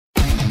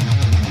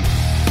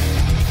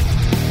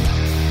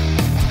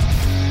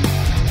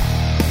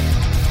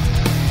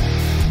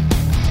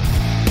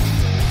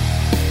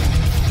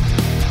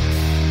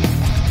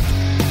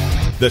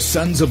The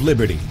Sons of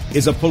Liberty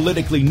is a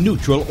politically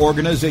neutral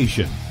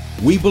organization.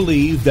 We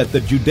believe that the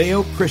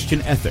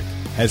Judeo-Christian ethic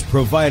has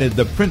provided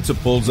the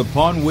principles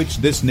upon which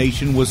this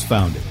nation was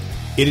founded.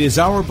 It is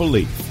our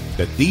belief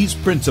that these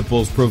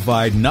principles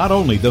provide not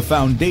only the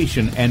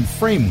foundation and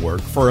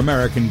framework for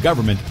American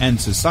government and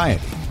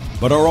society,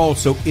 but are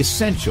also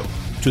essential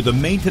to the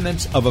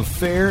maintenance of a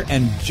fair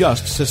and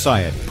just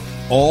society.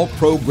 All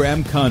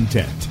program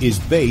content is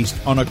based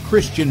on a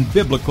Christian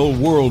biblical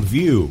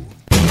worldview.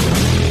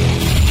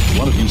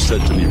 One of you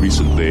said to me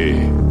recently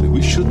that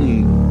we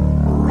shouldn't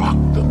rock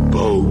the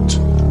boat.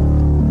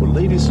 Well,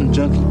 ladies and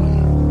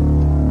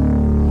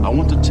gentlemen, I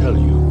want to tell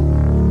you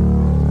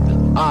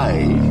that I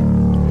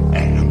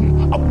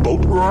am a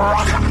boat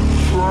rocker.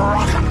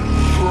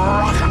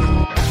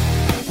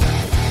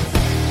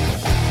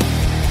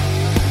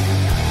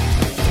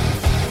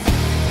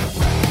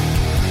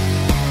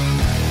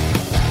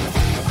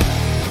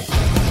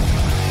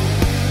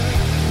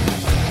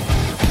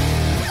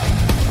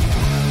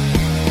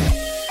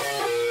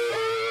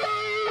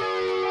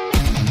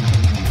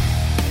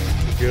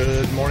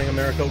 Good morning,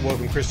 America.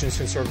 Welcome, Christians,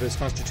 conservatives,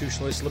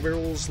 constitutionalists,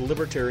 liberals,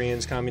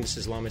 libertarians, communists,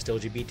 Islamists,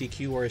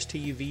 LGBTQ,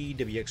 RST,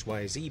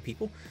 WXYZ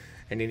people,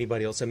 and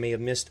anybody else I may have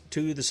missed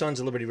to the Sons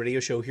of Liberty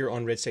radio show here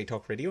on Red State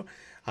Talk Radio.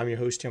 I'm your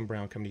host, Tim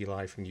Brown, coming to you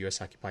live from the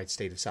U.S.-occupied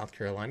state of South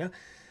Carolina.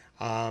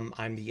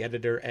 I'm the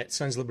editor at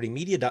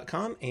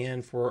sonsoflibertymedia.com,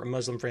 and for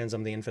Muslim friends,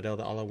 I'm the infidel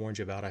that Allah warned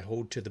you about. I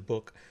hold to the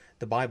book,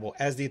 the Bible,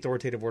 as the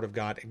authoritative Word of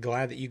God.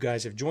 Glad that you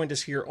guys have joined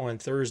us here on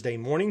Thursday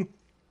morning.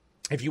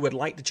 If you would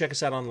like to check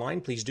us out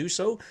online, please do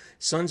so.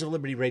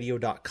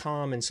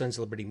 sonsoflibertyradio.com and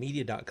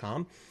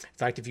sonsoflibertymedia.com. In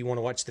fact, if you want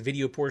to watch the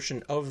video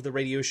portion of the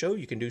radio show,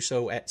 you can do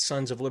so at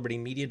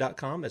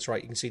sonsoflibertymedia.com. That's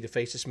right, you can see the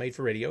faces made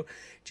for radio.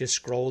 Just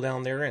scroll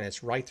down there, and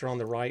it's right there on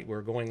the right.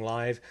 We're going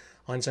live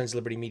on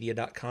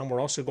sonsoflibertymedia.com.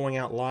 We're also going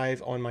out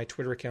live on my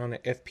Twitter account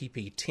at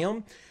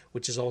FPPTim,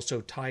 which is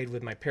also tied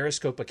with my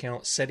Periscope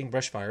account, Setting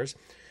Brushfires.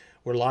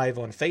 We're live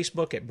on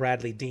Facebook at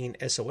Bradley Dean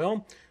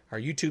SOL. Our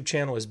YouTube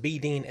channel is B.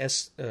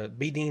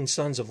 Dean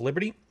Sons of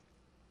Liberty.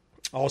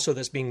 Also,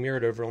 that's being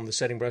mirrored over on the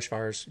Setting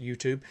Brushfires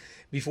YouTube.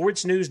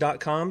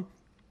 BeforeIt'sNews.com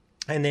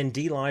and then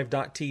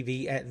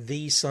DLive.tv at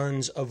The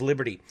Sons of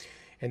Liberty.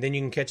 And then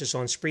you can catch us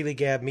on Spreely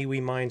Gab,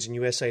 MeWe Minds, and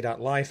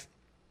USA.life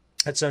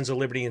at Sons of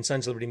Liberty and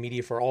Sons of Liberty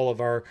Media for all of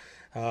our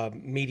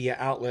media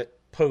outlet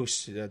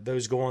posts.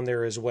 Those go on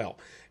there as well.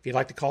 If you'd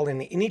like to call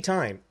in any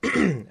time,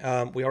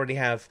 we already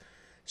have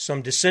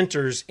some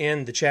dissenters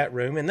in the chat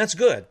room, and that's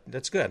good.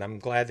 That's good. I'm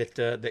glad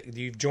that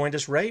you've joined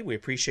us, Ray. We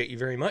appreciate you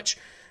very much.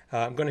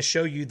 I'm going to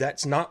show you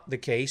that's not the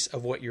case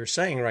of what you're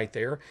saying right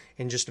there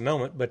in just a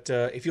moment, but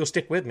if you'll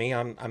stick with me,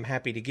 I'm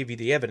happy to give you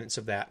the evidence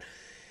of that.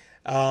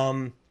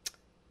 And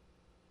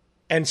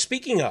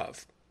speaking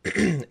of,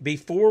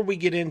 before we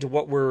get into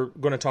what we're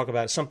going to talk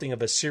about, something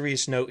of a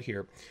serious note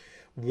here.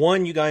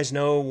 One, you guys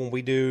know when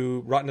we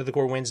do Rotten to the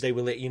Core Wednesday,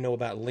 we let you know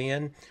about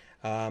Lynn.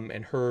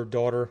 And her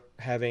daughter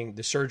having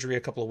the surgery a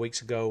couple of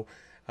weeks ago.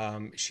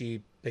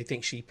 They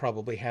think she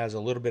probably has a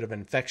little bit of an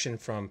infection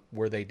from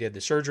where they did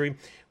the surgery.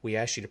 We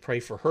asked you to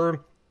pray for her.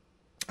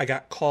 I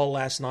got called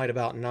last night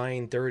about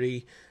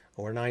 9:30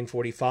 or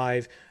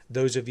 9:45.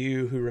 Those of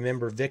you who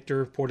remember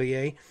Victor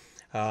Portier,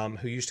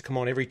 who used to come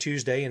on every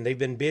Tuesday, and they've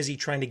been busy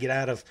trying to get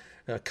out of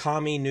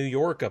Commie, New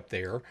York up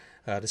there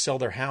to sell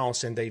their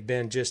house, and they've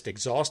been just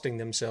exhausting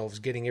themselves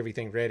getting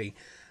everything ready.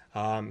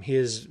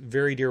 His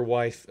very dear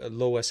wife,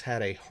 Lois,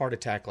 had a heart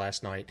attack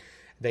last night.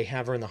 They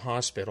have her in the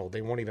hospital.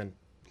 They won't even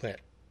let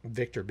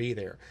Victor be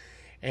there.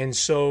 And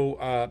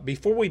so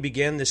before we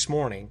begin this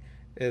morning,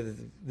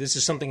 this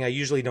is something I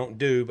usually don't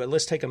do, but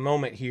let's take a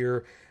moment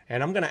here,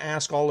 and I'm going to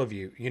ask all of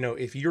you,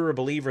 if you're a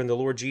believer in the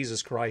Lord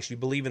Jesus Christ, you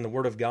believe in the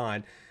Word of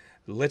God,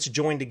 let's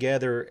join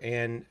together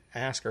and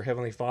ask our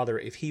Heavenly Father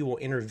if He will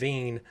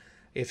intervene,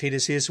 if it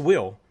is His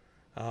will,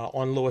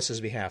 on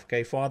Lois's behalf.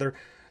 Okay, Father,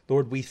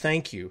 Lord, we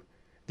thank you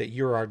that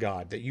you're our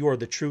God, that you are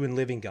the true and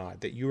living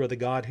God, that you are the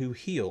God who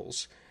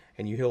heals,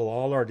 and you heal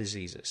all our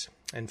diseases.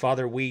 And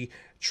Father, we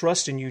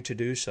trust in you to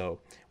do so.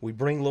 We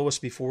bring Lois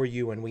before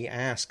you, and we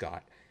ask,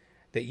 God,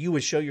 that you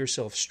would show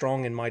yourself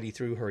strong and mighty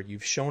through her.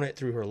 You've shown it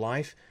through her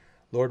life.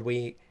 Lord,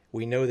 we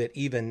know that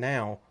even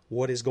now,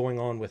 what is going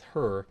on with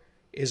her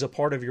is a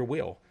part of your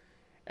will.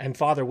 And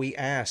Father, we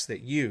ask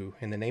that you,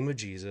 in the name of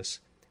Jesus,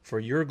 for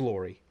your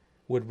glory,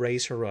 would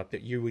raise her up,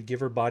 that you would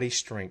give her body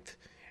strength,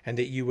 and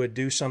that you would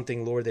do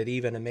something, Lord, that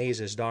even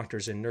amazes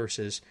doctors and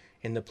nurses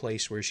in the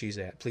place where she's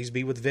at. Please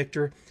be with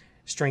Victor.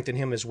 Strengthen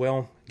him as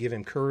well. Give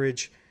him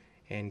courage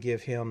and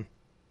give him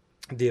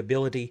the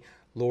ability,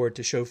 Lord,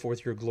 to show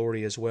forth your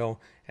glory as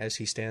well as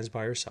he stands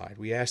by her side.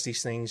 We ask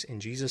these things in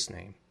Jesus'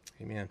 name.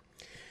 Amen.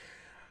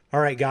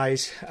 All right,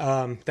 guys.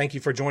 Thank you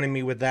for joining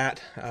me with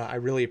that. I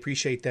really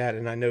appreciate that,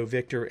 and I know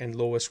Victor and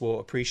Lois will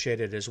appreciate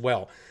it as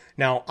well.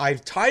 Now,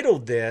 I've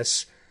titled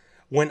this,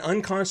 When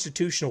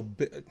Unconstitutional...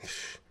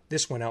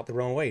 This went out the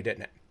wrong way,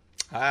 didn't it?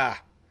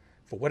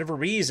 For whatever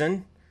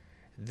reason,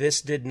 this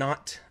did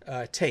not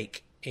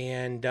take.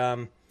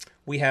 And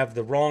we have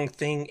the wrong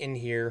thing in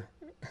here.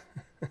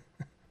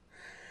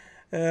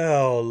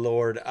 Oh,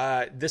 Lord.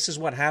 This is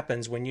what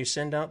happens when you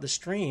send out the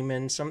stream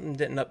and something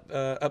didn't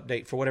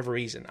update for whatever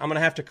reason. I'm going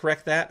to have to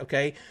correct that,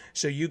 okay?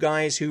 So you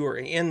guys who are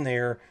in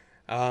there,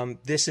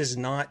 this is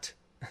not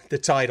the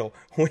title.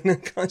 When the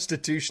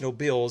constitutional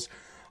bills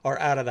are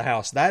out of the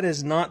House. That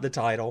is not the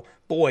title.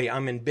 Boy,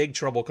 I'm in big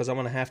trouble because I'm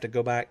going to have to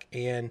go back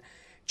and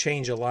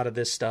change a lot of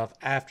this stuff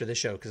after the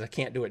show because I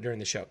can't do it during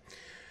the show.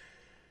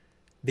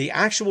 The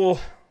actual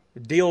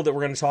deal that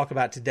we're going to talk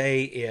about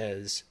today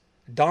is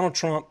Donald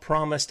Trump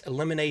promised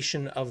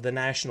elimination of the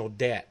national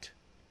debt,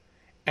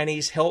 and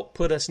he's helped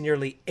put us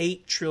nearly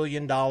 $8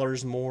 trillion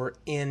more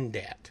in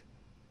debt.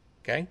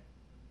 Okay?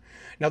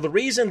 Now, the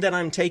reason that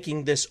I'm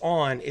taking this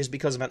on is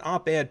because of an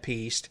op-ed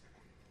piece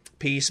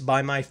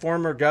by my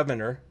former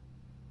governor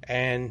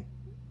and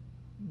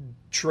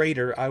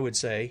traitor, I would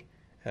say,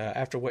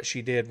 after what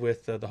she did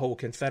with the whole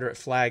Confederate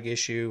flag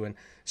issue and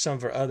some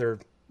of her other,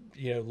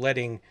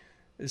 letting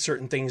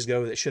certain things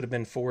go that should have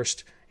been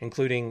forced,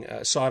 including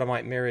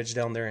sodomite marriage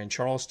down there in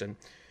Charleston.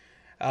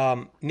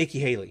 Nikki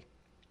Haley.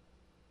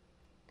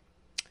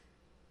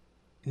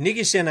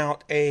 Nikki sent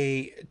out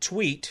a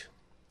tweet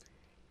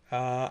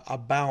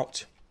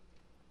about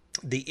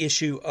the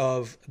issue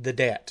of the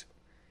debt.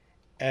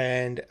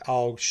 And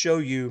I'll show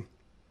you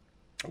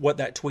what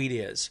that tweet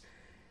is.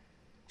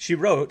 She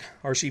wrote,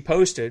 or she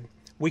posted,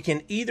 "We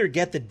can either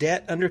get the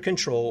debt under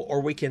control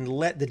or we can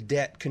let the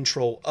debt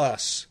control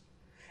us.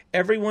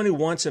 Everyone who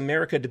wants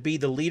America to be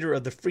the leader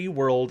of the free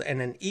world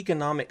and an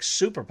economic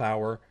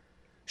superpower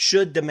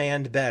should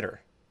demand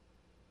better."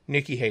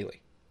 Nikki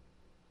Haley.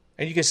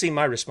 And you can see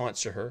my response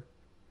to her.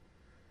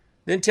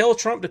 "Then tell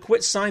Trump to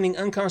quit signing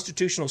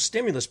unconstitutional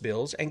stimulus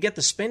bills and get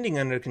the spending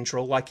under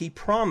control like he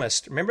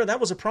promised." Remember, that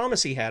was a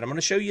promise he had. I'm going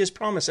to show you his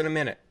promise in a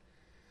minute.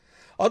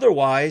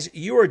 "Otherwise,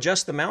 you are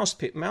just the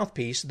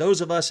mouthpiece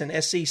those of us in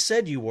SC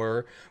said you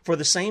were for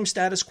the same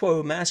status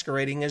quo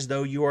masquerading as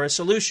though you are a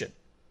solution."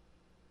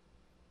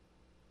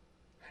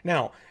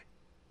 Now,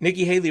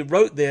 Nikki Haley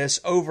wrote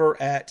this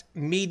over at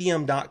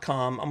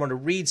medium.com. I'm going to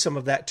read some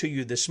of that to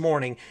you this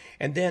morning,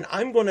 and then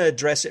I'm going to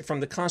address it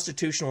from the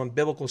constitutional and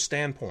biblical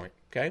standpoint,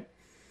 okay?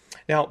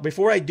 Now,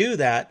 before I do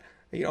that,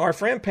 our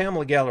friend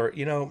Pamela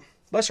Geller,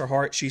 bless her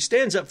heart, she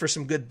stands up for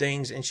some good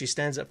things, and she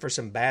stands up for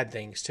some bad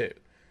things too,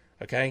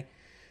 okay?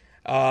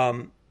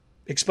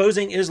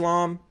 Exposing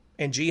Islam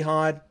and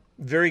jihad,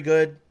 very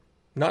good.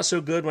 Not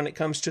so good when it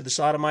comes to the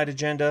sodomite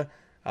agenda.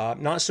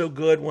 Not so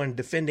good when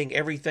defending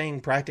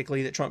everything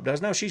practically that Trump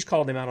does. Now, she's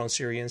called him out on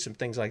Syria and some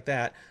things like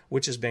that,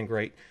 which has been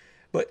great.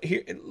 But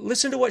here,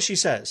 listen to what she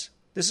says.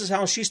 This is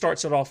how she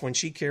starts it off when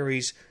she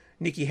carries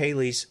Nikki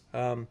Haley's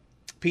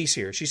piece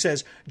here. She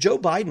says, "Joe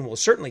Biden will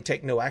certainly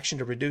take no action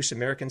to reduce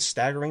Americans'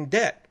 staggering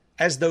debt,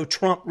 as though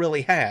Trump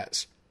really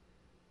has."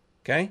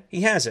 Okay?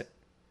 He hasn't.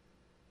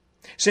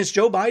 Since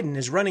Joe Biden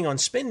is running on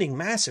spending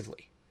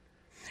massively.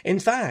 In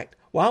fact,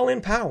 while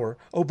in power,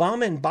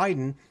 Obama and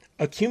Biden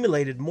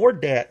accumulated more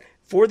debt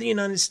for the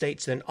United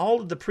States than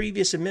all of the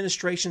previous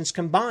administrations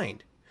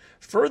combined.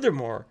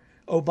 Furthermore,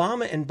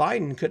 Obama and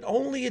Biden could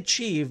only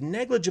achieve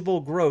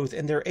negligible growth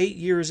in their 8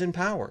 years in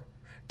power,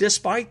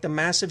 despite the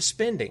massive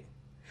spending.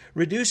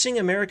 Reducing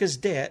America's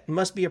debt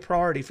must be a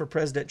priority for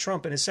President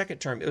Trump in his second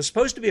term. It was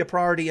supposed to be a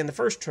priority in the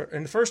first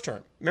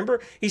term. Remember,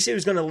 he said he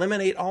was going to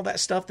eliminate all that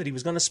stuff that he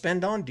was going to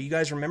spend on. Do you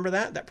guys remember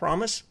that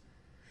promise?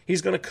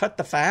 He's going to cut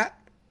the fat.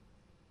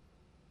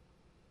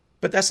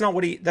 But that's not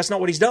what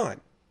he's done.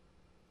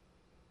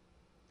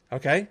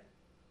 Okay?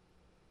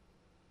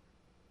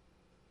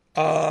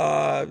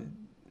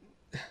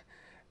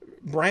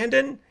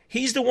 Brandon,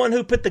 he's the one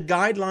who put the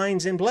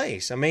guidelines in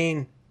place. I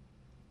mean,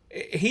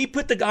 he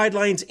put the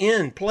guidelines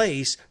in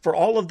place for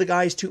all of the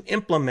guys to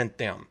implement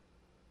them.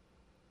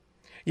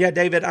 Yeah,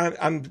 David,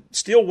 I'm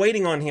still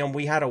waiting on him.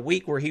 We had a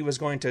week where he was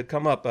going to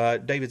come up.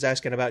 David's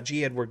asking about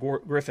G. Edward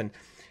Griffin.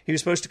 He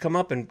was supposed to come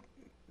up, and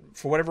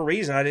for whatever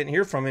reason, I didn't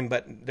hear from him,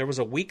 but there was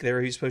a week there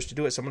he was supposed to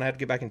do it. Someone had to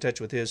get back in touch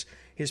with his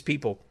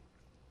people.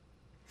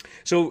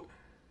 So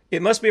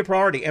it must be a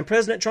priority. And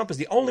President Trump is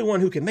the only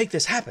one who can make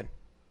this happen.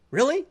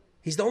 Really?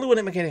 He's the only one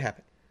that can make it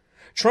happen.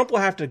 Trump will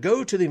have to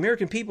go to the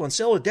American people and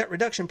sell a debt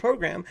reduction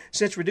program,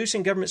 since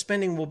reducing government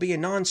spending will be a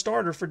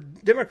non-starter for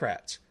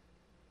Democrats.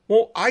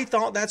 Well, I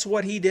thought that's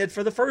what he did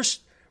for the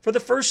first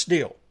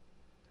deal.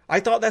 I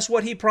thought that's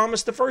what he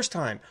promised the first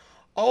time.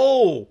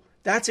 Oh,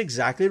 that's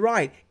exactly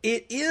right.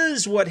 It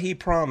is what he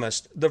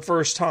promised the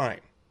first time.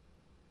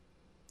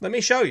 Let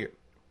me show you.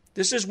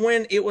 This is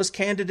when it was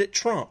candidate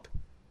Trump.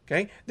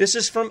 Okay? This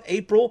is from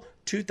April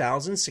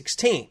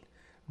 2016.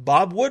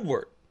 Bob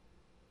Woodward.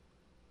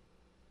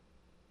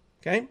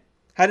 Okay?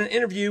 Had an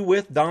interview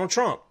with Donald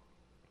Trump.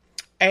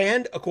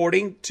 And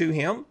according to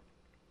him,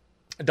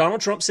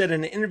 Donald Trump said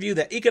in an interview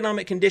that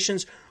economic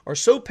conditions are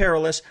so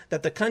perilous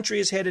that the country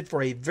is headed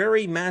for a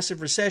very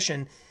massive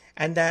recession,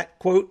 and that,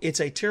 quote,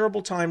 "it's a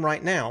terrible time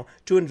right now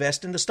to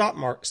invest in the stock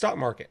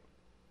market."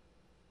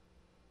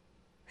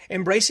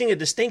 Embracing a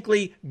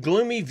distinctly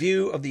gloomy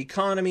view of the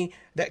economy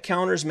that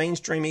counters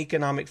mainstream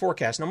economic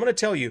forecasts. And I'm going to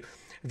tell you,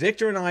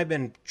 Victor and I have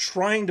been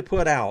trying to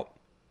put out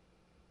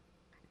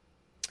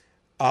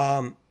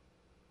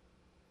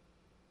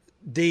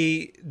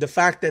The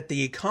fact that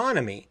the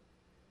economy,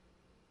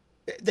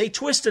 they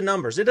twist the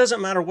numbers. It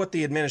doesn't matter what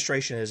the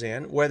administration is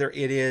in, whether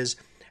it is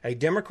a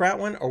Democrat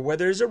one or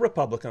whether it's a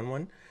Republican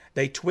one.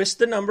 They twist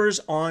the numbers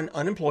on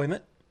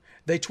unemployment.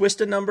 They twist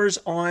the numbers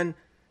on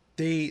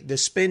the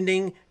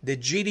spending, the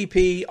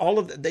GDP, all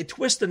of they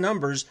twist the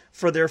numbers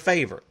for their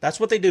favor. That's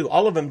what they do.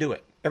 All of them do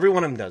it. Every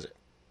one of them does it.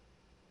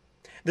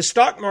 The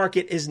stock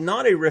market is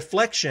not a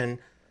reflection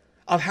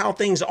of how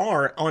things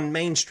are on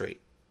Main Street.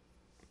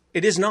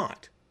 It is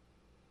not.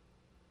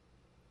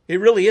 It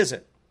really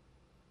isn't.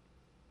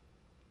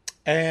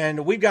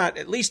 And we've got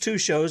at least 2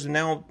 shows, and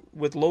now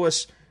with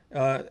Lois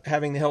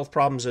having the health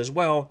problems as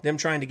well, them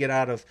trying to get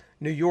out of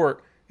New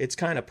York, it's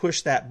kind of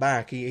pushed that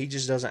back. He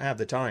just doesn't have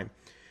the time.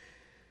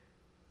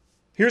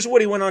 Here's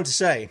what he went on to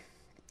say.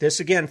 This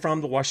again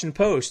from the Washington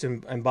Post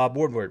and Bob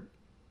Woodward.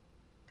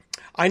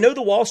 I know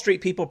the Wall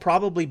Street people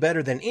probably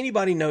better than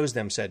anybody knows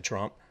them, said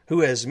Trump,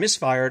 who has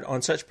misfired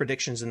on such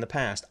predictions in the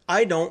past.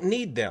 I don't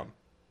need them.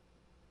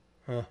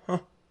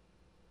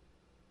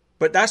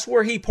 But that's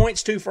where he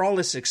points to for all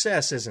his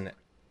success, isn't it?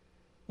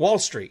 Wall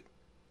Street.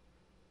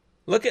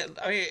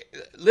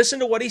 Listen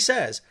to what he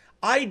says.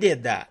 I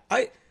did that.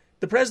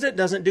 The president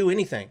doesn't do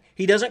anything.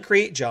 He doesn't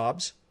create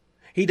jobs.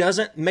 He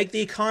doesn't make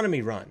the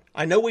economy run.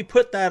 I know we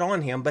put that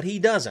on him, but he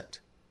doesn't.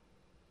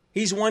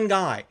 He's one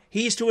guy.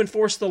 He's to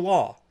enforce the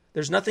law.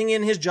 There's nothing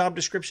in his job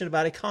description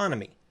about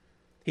economy.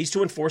 He's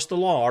to enforce the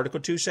law, Article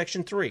 2,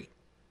 Section 3.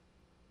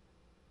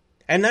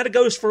 And that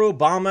goes for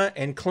Obama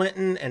and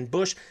Clinton and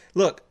Bush.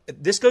 Look,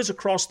 this goes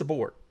across the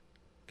board.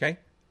 Okay?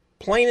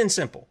 Plain and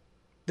simple.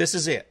 This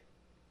is it.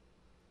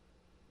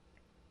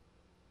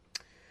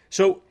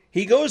 So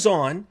he goes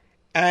on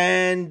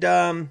and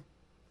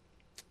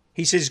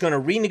he says he's going to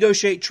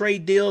renegotiate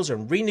trade deals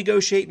and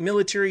renegotiate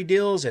military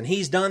deals. And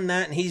he's done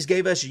that. And he's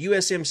gave us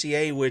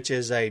USMCA, which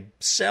is a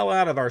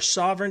sellout of our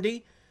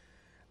sovereignty.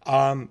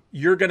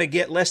 You're going to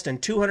get less than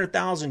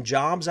 200,000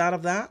 jobs out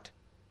of that.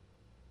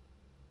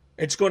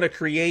 It's going to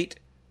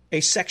create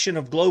a section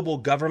of global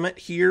government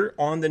here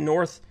on the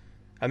North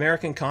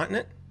American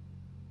continent.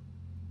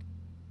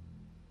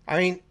 I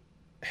mean,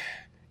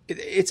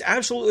 it's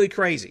absolutely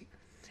crazy.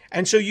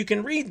 And so you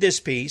can read this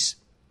piece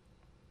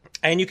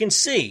and you can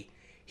see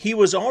he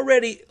was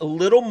already a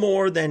little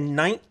more than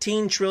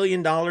 $19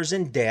 trillion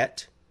in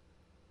debt.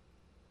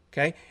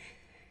 Okay.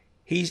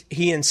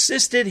 He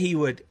insisted he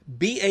would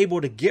be able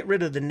to get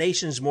rid of the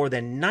nation's more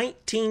than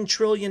 $19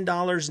 trillion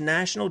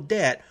national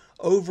debt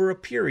over a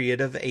period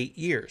of 8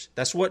 years.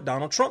 That's what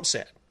Donald Trump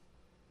said.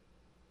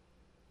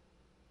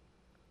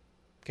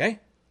 Okay?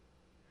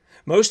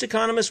 Most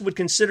economists would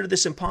consider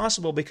this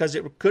impossible because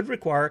it could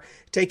require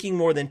taking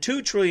more than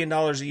 $2 trillion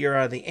a year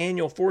out of the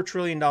annual $4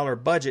 trillion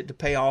budget to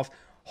pay off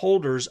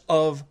holders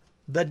of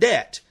the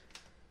debt.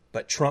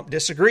 But Trump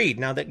disagreed.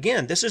 Now, that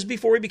again, this is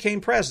before he became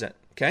president.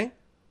 Okay?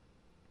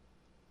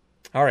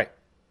 All right.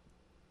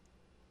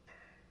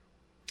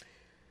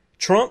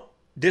 Trump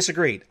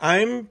disagreed.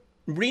 I'm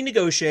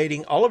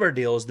renegotiating all of our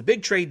deals, the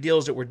big trade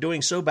deals that we're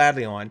doing so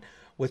badly on,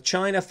 with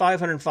China,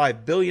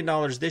 $505 billion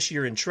this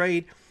year in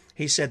trade.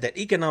 He said that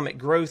economic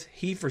growth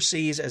he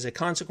foresees as a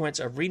consequence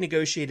of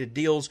renegotiated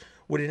deals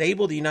would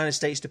enable the United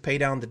States to pay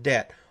down the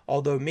debt,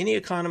 although many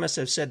economists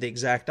have said the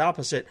exact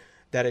opposite,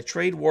 that a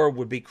trade war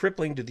would be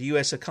crippling to the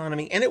U.S.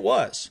 economy, and it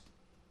was.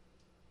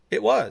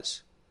 It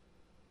was.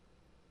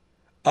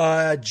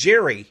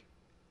 Jerry,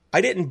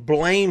 I didn't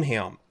blame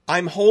him.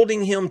 I'm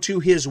holding him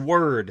to his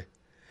word.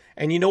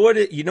 And you know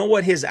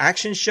what his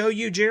actions show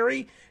you,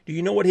 Jerry? Do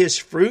you know what his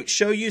fruits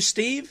show you,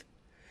 Steve?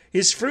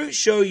 His fruits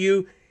show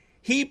you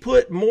he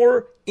put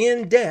more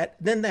in debt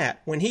than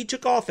that. When he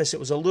took office,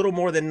 it was a little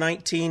more than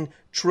 $19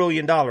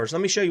 trillion. Let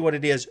me show you what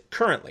it is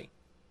currently.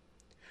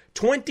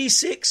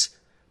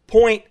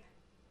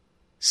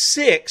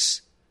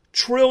 $26.6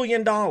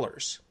 trillion.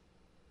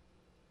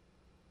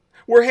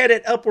 We're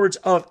headed upwards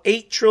of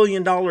 $8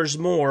 trillion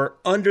more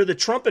under the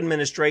Trump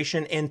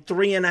administration in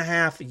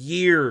 3.5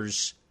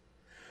 years.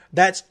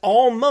 That's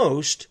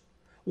almost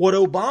what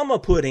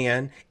Obama put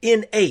in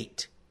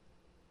 8.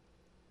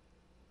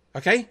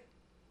 Okay?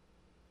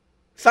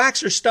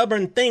 Facts are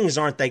stubborn things,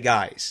 aren't they,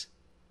 guys?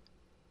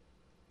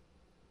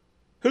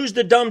 Who's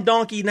the dumb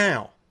donkey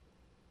now?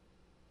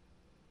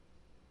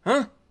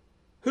 Huh?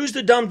 Who's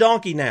the dumb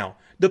donkey now?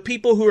 The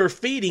people who are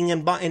feeding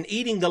and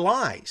eating the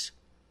lies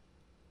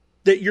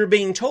that you're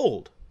being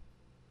told.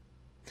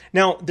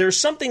 Now, there's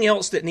something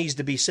else that needs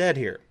to be said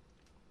here.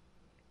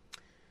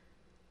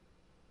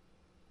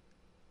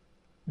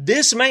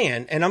 This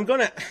man, and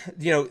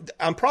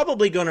I'm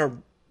probably going to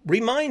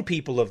remind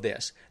people of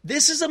this.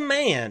 This is a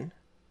man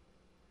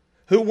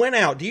who went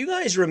out. Do you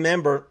guys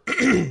remember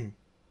in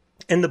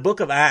the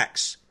book of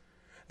Acts,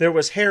 there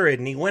was Herod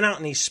and he went out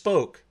and he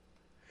spoke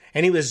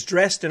and he was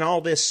dressed in all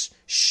this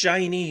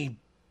shiny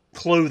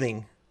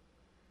clothing.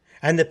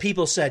 And the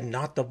people said,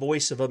 not the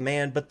voice of a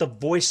man, but the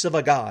voice of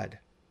a God.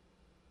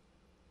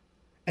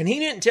 And he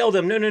didn't tell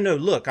them, no,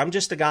 look, I'm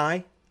just a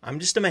guy. I'm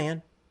just a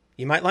man.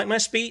 You might like my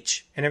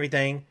speech and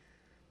everything,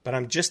 but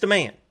I'm just a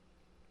man.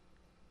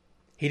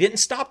 He didn't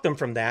stop them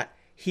from that.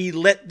 He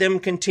let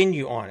them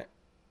continue on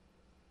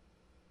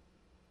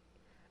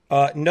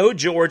it. No,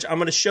 George, I'm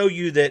going to show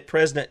you that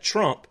President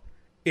Trump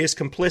is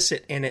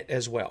complicit in it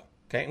as well.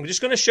 Okay, I'm just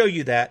going to show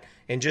you that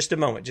in just a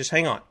moment. Just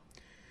hang on.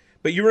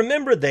 But you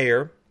remember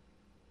there,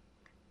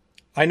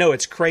 I know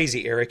it's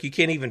crazy, Eric. You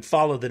can't even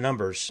follow the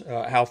numbers,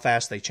 how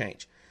fast they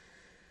change.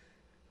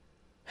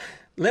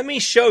 Let me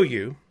show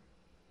you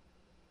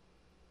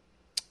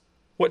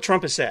what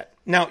Trump has said.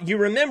 Now, you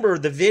remember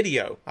the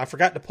video. I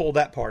forgot to pull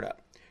that part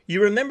up.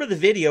 You remember the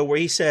video where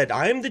he said,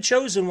 I am the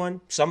chosen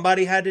one.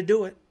 Somebody had to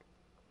do it.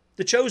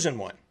 The chosen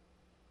one.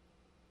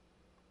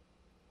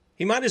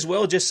 He might as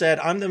well just said,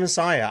 I'm the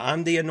Messiah.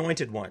 I'm the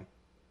anointed one.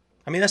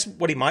 I mean, that's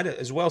what he might have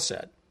as well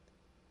said.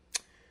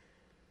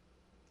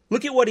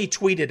 Look at what he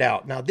tweeted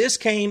out. Now, this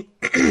came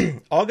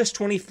August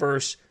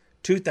 21st,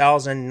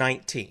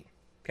 2019.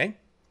 Okay?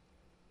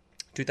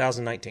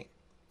 2019.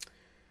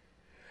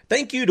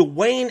 Thank you to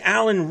Wayne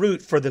Allen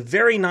Root for the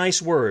very nice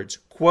words.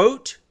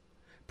 Quote,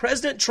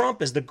 President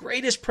Trump is the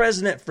greatest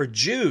president for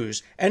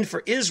Jews and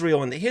for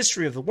Israel in the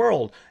history of the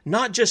world.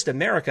 Not just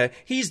America.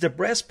 He's the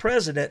best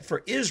president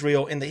for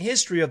Israel in the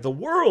history of the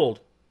world.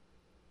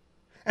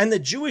 And the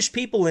Jewish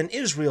people in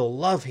Israel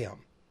love him.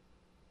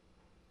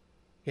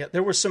 Yeah,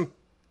 there were some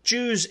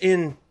Jews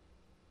in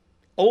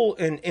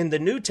the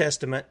New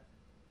Testament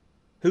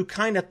who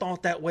kind of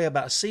thought that way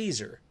about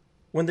Caesar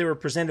when they were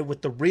presented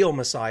with the real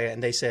Messiah,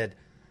 and they said,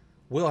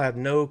 we'll have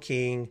no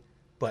king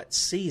but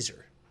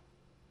Caesar.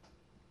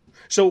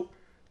 So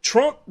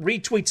Trump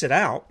retweets it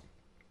out,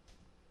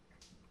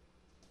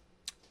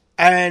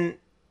 and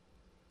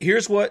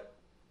here's what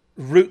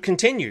Root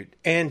continued,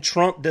 and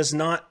Trump does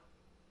not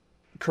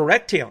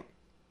correct him.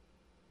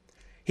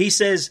 He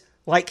says,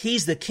 like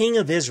he's the king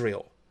of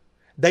Israel.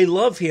 They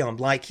love him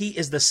like he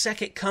is the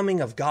second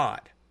coming of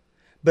God.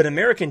 But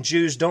American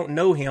Jews don't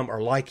know him or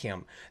like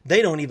him.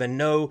 They don't even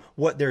know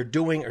what they're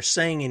doing or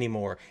saying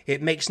anymore.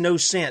 It makes no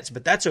sense,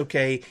 but that's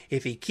okay.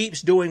 If he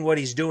keeps doing what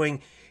he's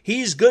doing,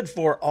 he's good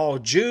for all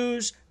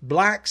Jews,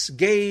 blacks,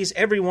 gays,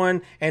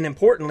 everyone, and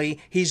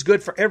importantly, he's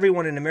good for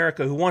everyone in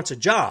America who wants a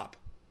job.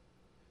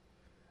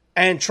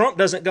 And Trump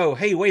doesn't go,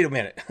 hey, wait a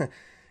minute.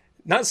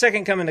 Not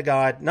second coming to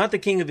God, not the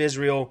king of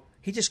Israel.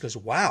 He just goes,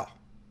 wow.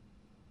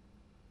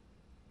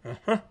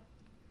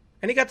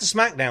 And he got the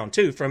smackdown,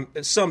 too, from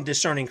some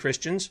discerning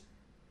Christians.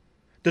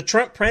 The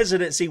Trump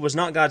presidency was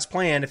not God's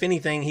plan. If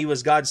anything, he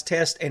was God's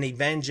test, and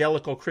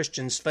evangelical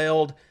Christians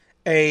failed.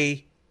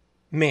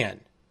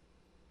 Amen.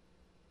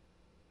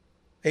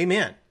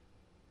 Amen.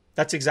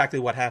 That's exactly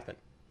what happened.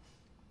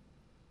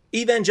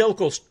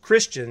 Evangelical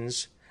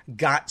Christians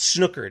got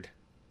snookered.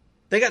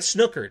 They got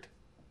snookered.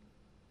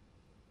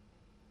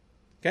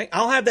 Okay,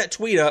 I'll have that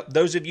tweet up.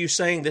 Those of you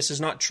saying this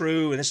is not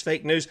true and this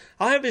fake news,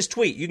 I'll have his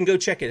tweet. You can go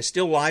check it. It's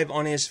still live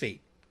on his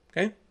feed.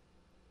 Okay,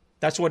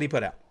 that's what he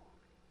put out.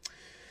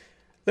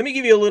 Let me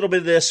give you a little bit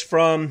of this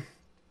from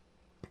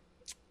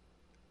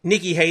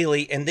Nikki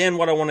Haley, and then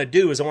what I want to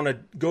do is I want to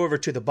go over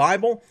to the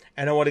Bible,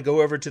 and I want to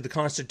go over to the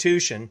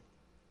Constitution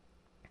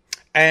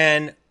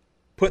and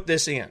put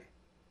this in.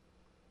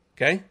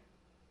 Okay?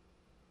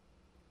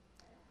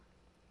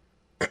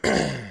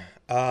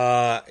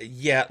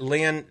 Yeah,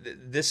 Lynn,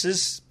 this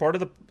is part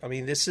of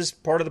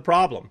the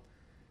problem,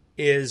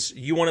 is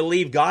you want to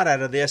leave God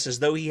out of this as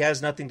though he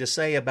has nothing to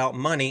say about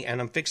money,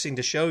 and I'm fixing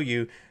to show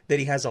you that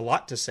he has a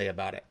lot to say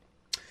about it.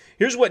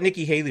 Here's what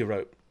Nikki Haley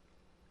wrote.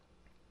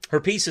 Her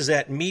piece is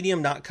at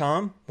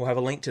medium.com. We'll have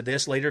a link to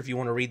this later if you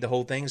want to read the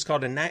whole thing. It's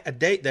called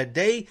The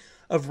Day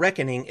of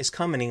Reckoning is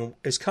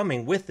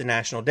coming with the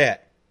national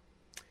debt.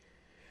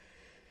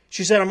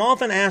 She said, I'm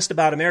often asked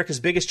about America's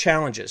biggest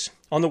challenges.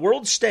 On the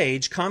world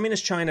stage,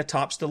 communist China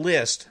tops the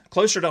list.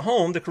 Closer to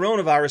home, the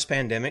coronavirus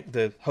pandemic,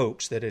 the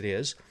hoax that it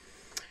is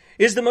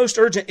the most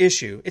urgent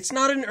issue. It's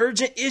not an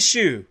urgent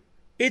issue.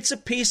 It's a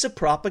piece of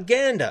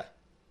propaganda.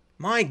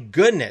 My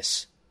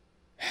goodness.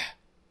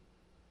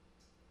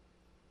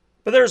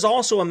 But there's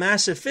also a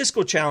massive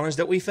fiscal challenge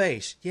that we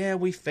face. Yeah,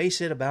 we face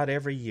it about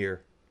every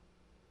year.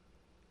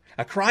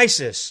 A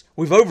crisis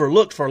we've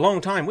overlooked for a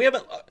long time. We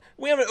haven't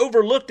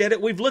overlooked at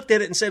it. We've looked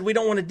at it and said we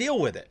don't want to deal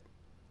with it.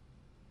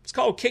 It's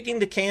called kicking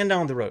the can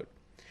down the road.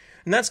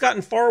 And that's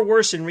gotten far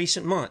worse in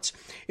recent months.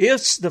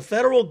 It's the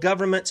federal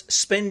government's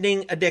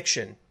spending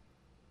addiction.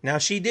 Now,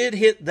 she did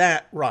hit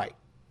that right.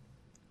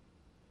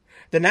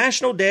 The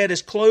national debt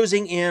is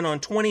closing in on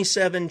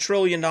 $27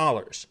 trillion.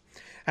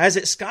 As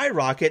it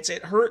skyrockets,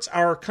 it hurts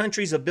our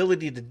country's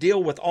ability to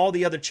deal with all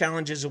the other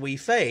challenges that we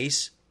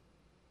face.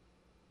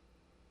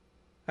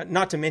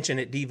 Not to mention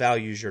it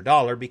devalues your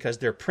dollar because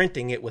they're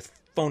printing it with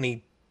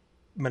phony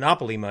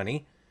monopoly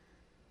money.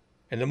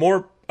 And the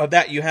more of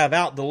that you have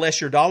out, the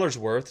less your dollar's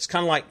worth. It's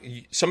kind of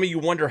like some of you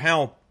wonder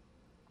how.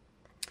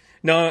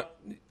 No,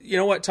 you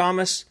know what,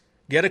 Thomas?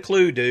 Get a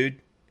clue,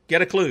 dude.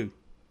 Get a clue.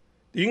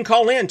 You can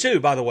call in too,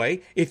 by the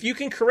way. If you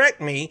can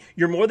correct me,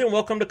 you're more than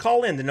welcome to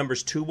call in. The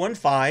number's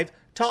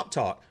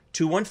 215-TALK-TALK.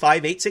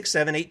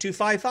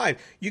 215-867-8255.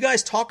 You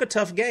guys talk a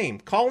tough game.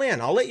 Call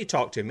in. I'll let you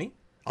talk to me.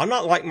 I'm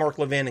not like Mark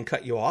Levin and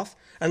cut you off.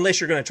 unless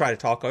you're going to try to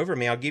talk over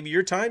me. I'll give you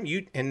your time,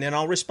 and then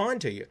I'll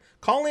respond to you.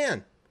 Call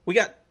in. We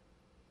got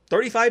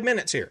 35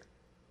 minutes here.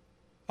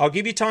 I'll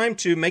give you time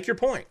to make your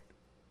point.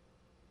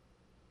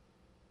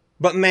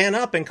 But man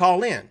up and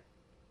call in.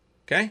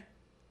 Okay?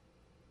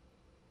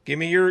 Give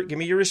me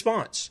your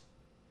response.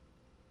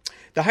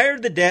 The higher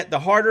the debt, the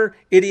harder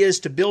it is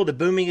to build a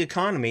booming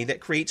economy that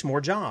creates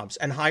more jobs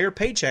and higher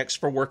paychecks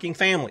for working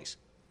families.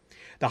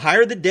 The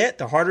higher the debt,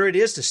 the harder it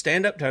is to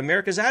stand up to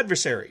America's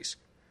adversaries,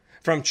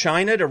 from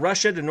China to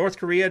Russia to North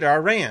Korea to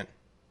Iran.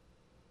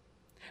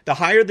 The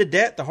higher the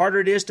debt, the harder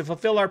it is to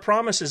fulfill our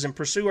promises and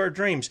pursue our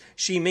dreams.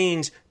 She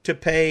means to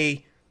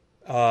pay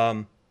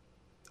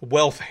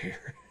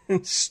welfare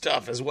and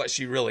stuff is what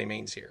she really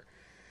means here.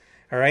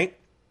 All right?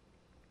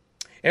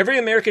 Every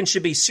American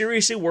should be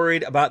seriously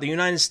worried about the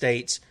United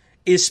States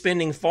is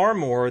spending far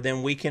more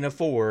than we can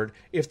afford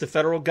if the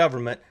federal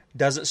government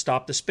doesn't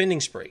stop the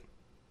spending spree.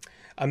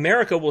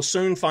 America will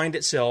soon find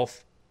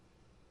itself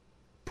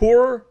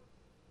poorer,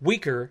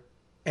 weaker,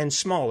 and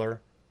smaller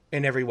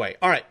in every way.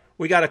 All right,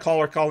 we got a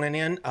caller calling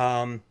in.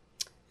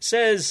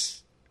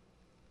 Says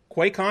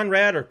Quay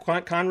Conrad or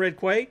Conrad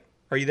Quay.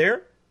 Are you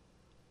there?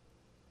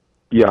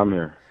 Yeah, I'm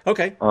here.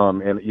 Okay.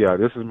 And yeah,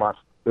 this is my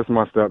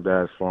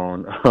stepdad's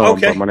phone.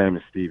 Okay. But my name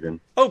is Steven.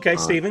 Okay,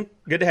 Steven.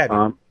 Good to have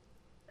you.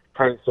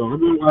 Hey, so I've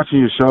been watching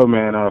your show,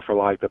 man, for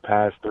like the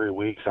past 3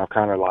 weeks. I've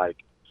kind of like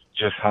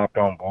just hopped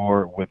on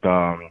board with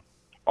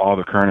all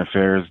the current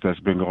affairs that's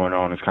been going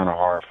on. It's kind of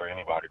hard for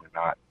anybody to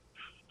not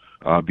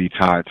be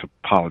tied to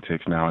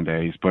politics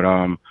nowadays. But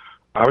I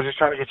was just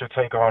trying to get your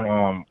take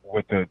on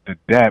with the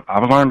debt.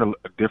 I've learned a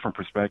different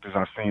perspectives.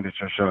 I've seen that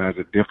your show has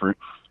a different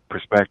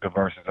perspective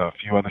versus a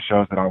few other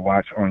shows that I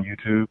watch on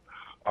YouTube.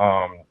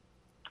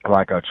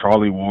 Like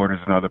Charlie Ward is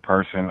another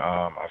person.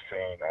 I've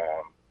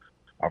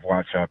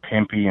watched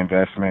Pimpy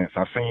Investments.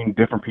 I've seen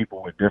different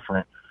people with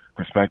different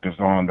perspectives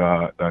on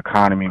the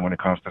economy when it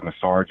comes to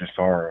Nasar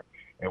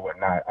and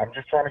whatnot. I'm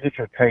just trying to get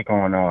your take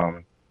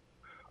on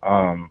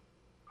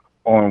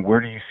where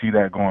do you see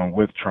that going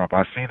with Trump.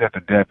 I see that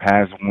the debt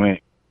has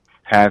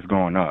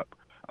gone up,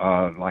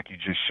 like you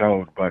just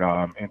showed, but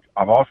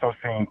I've also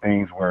seen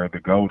things where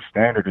the gold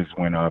standard has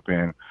went up,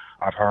 and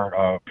I've heard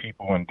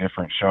people in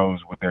different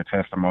shows with their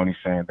testimony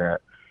saying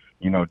that,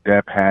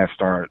 debt has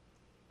started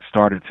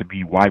to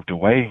be wiped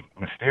away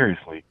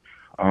mysteriously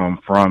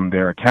from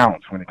their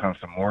accounts when it comes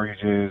to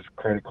mortgages,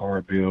 credit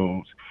card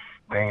bills,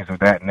 things of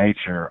that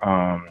nature.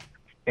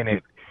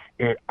 And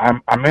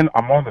I'm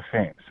on the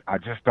fence. I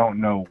just don't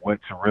know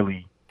what to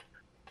really.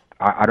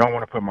 I don't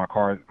want to put my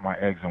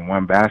eggs in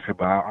one basket,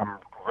 but I'm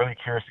really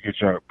curious to get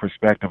your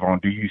perspective on.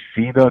 Do you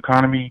see the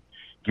economy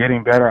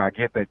getting better? I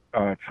get that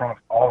Trump,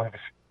 all of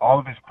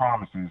his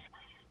promises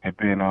have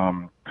been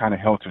kind of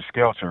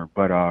helter-skelter,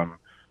 but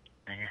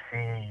do you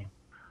see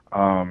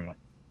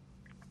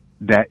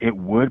that it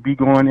would be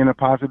going in a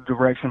positive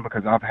direction?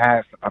 Because I've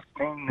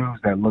seen news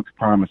that looks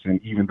promising,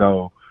 even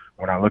though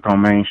when I look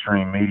on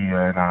mainstream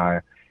media and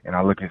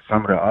I look at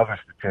some of the other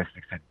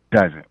statistics, it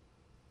doesn't.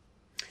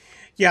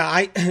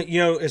 Yeah,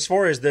 as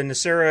far as the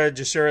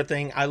Nasara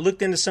thing, I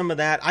looked into some of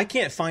that. I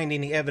can't find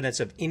any evidence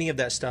of any of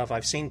that stuff.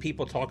 I've seen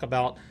people talk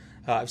about,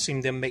 I've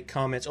seen them make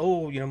comments,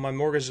 my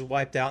mortgage is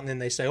wiped out, and then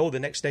they say, the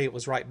next day it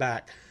was right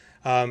back,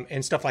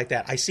 and stuff like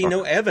that. I see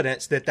no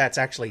evidence that that's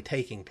actually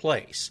taking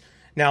place.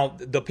 Now,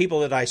 the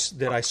people that I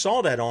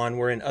saw that on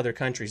were in other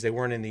countries. They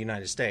weren't in the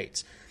United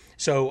States.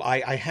 So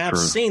I have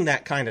seen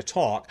that kind of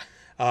talk.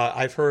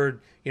 I've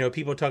heard,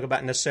 people talk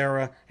about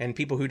NASARA, and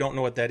people who don't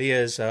know what that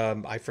is,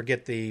 I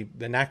forget the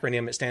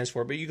acronym it stands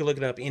for, but you can look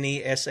it up,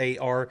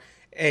 NESARA,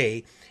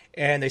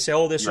 and they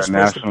say, this is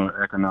supposed National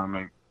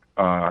Economic,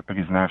 I think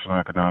it's National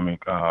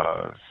Economic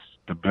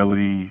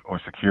Stability or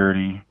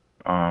Security.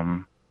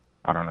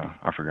 I don't know.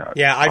 I forgot.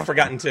 Yeah, I've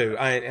forgotten too.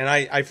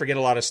 I forget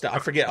a lot of stuff. I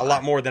forget a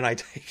lot more than I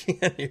take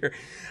in here.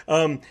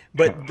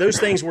 But those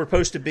things were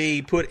supposed to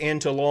be put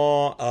into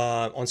law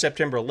on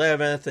September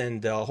 11th,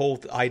 and the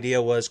whole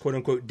idea was, quote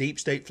unquote, deep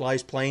state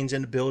flies planes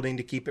in the building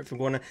to keep it from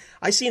going on.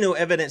 I see no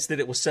evidence that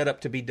it was set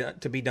up to be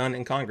done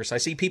in Congress. I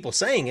see people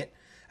saying it.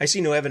 I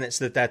see no evidence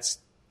that that's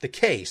the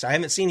case. I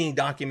haven't seen any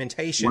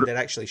documentation that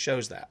actually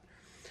shows that.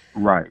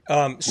 Right.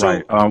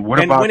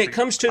 What about when it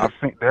comes to? I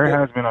think there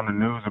has been on the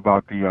news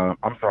about the.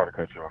 I'm sorry to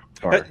cut you off.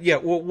 Sorry.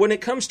 Well, when it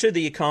comes to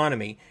the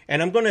economy,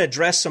 and I'm going to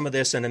address some of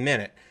this in a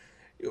minute.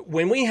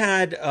 When we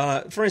had,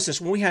 for instance,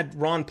 when we had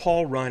Ron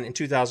Paul run in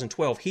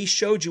 2012, he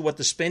showed you what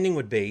the spending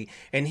would be,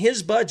 and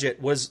his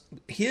budget was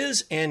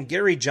his and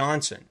Gary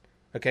Johnson.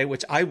 Okay,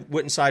 which I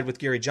wouldn't side with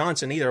Gary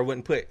Johnson either.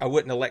 I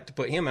wouldn't elect to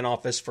put him in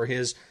office for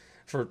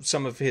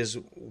some of his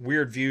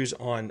weird views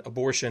on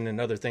abortion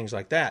and other things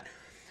like that.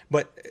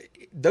 But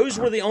those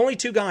were the only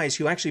two guys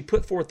who actually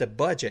put forth a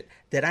budget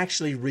that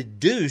actually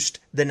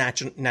reduced the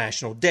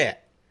national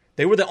debt.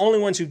 They were the only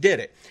ones who did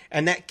it.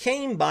 And that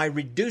came by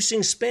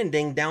reducing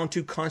spending down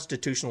to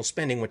constitutional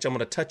spending, which I'm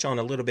going to touch on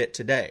a little bit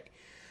today.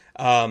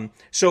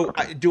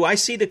 Do I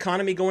see the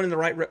economy going in the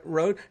right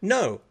road?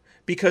 No,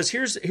 because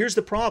here's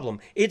the problem.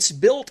 It's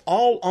built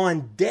all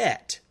on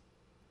debt.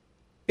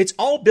 It's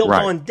all built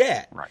Right. on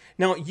debt. Right.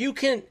 Now, you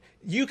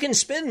can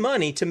spend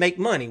money to make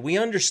money. We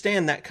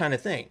understand that kind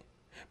of thing.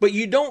 But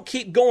you don't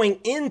keep going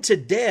into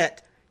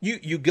debt.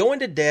 You go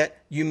into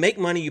debt, you make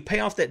money, you pay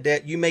off that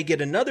debt, you may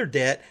get another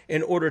debt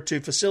in order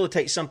to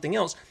facilitate something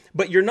else,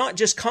 but you're not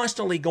just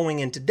constantly going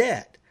into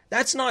debt.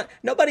 That's not,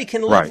 nobody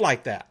can live Right.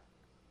 like that.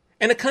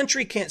 And a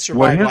country can't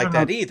survive here's like that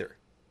another- either.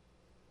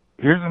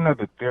 Here's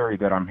another theory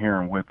that I'm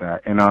hearing with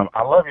that, and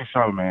I love your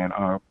show, man.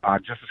 I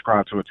just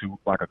subscribed to it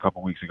like a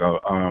couple weeks ago,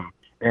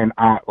 and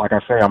like I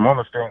say, I'm on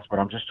the fence, but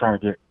I'm just trying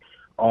to get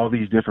all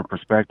these different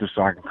perspectives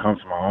so I can come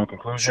to my own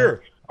conclusion.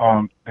 Sure.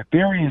 The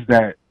theory is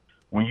that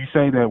when you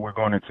say that we're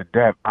going into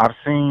debt, I've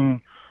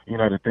seen,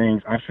 the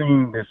things. I've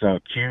seen this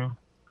Q,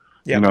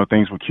 Yep.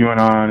 things with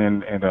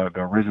QAnon and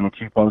the original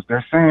Q post.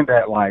 They're saying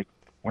that, like,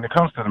 when it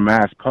comes to the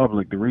mass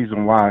public, the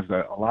reason why is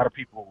that a lot of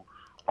people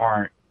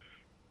aren't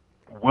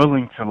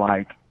willing to,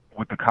 like,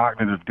 with the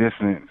cognitive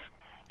dissonance,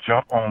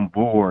 jump on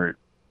board,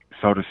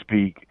 so to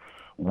speak,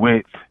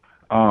 with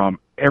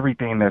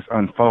everything that's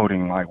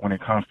unfolding, like when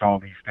it comes to all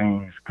these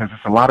things, because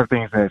it's a lot of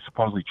things that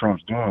supposedly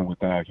Trump's doing with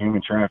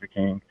human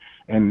trafficking,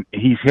 and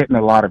he's hitting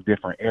a lot of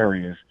different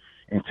areas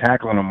and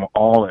tackling them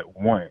all at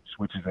once,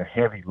 which is a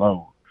heavy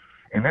load.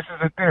 And this is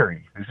a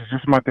theory. This is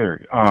just my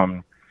theory.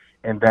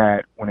 And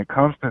that when it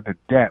comes to the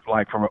debt,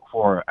 like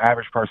for an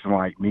average person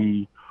like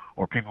me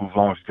or people who've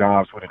lost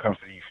jobs, when it comes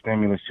to these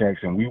stimulus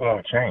checks, and we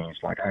want change,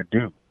 like I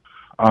do,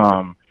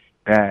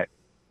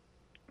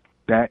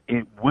 that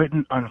it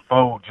wouldn't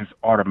unfold just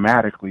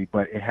automatically,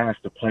 but it has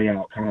to play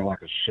out kind of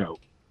like a show.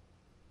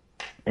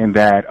 And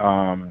that,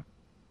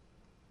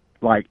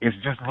 like, it's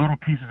just little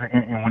pieces.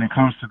 And when it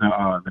comes to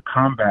the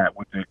combat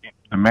with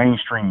the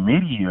mainstream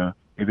media,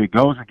 if it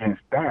goes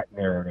against that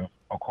narrative,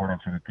 according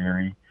to the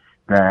theory,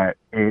 that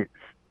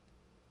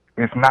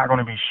it's not going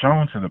to be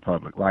shown to the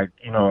public. Like,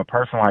 a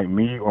person like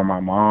me or my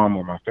mom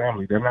or my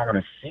family, they're not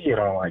going to see it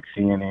on, like,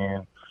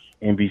 CNN,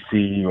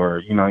 NBC,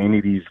 or, any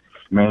of these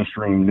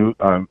mainstream new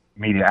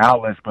media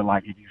outlets. But,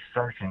 like, if you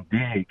search and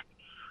dig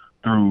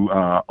through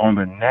on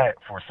the net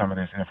for some of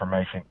this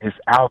information, it's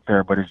out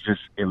there, but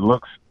it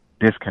looks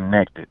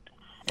disconnected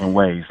in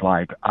ways.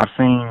 Like, I've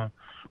seen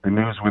the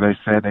news where they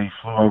said they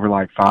flew over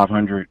like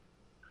 500,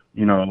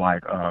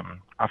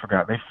 I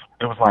forgot, it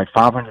was like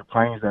 500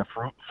 planes that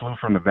flew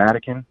from the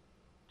Vatican,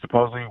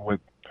 supposedly with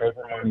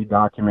paper money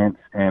documents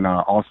and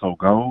also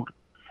gold.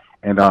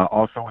 And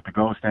also with the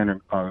gold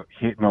standard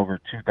hitting over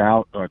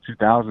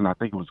 2,000, I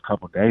think it was a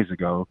couple of days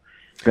ago.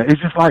 That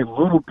it's just like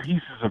little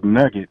pieces of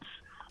nuggets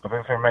of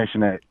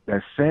information that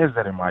says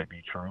that it might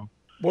be true.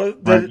 Well,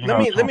 But, let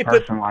me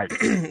put like,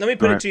 let me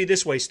put it to you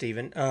this way,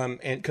 Stephen, and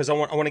because I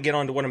want to get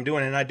on to what I'm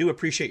doing, and I do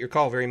appreciate your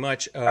call very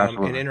much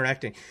and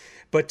interacting.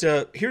 But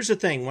here's the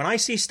thing: when I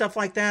see stuff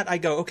like that, I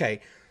go, okay,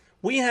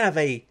 we have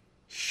a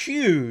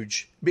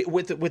huge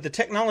with the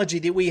technology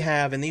that we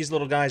have, and these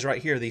little guys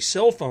right here, these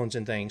cell phones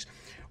and things.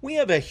 We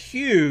have a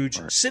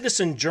huge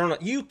citizen journal.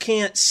 You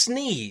can't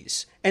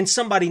sneeze and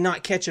somebody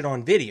not catch it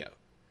on video.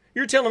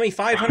 You're telling me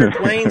 500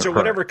 planes or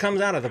whatever comes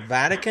out of the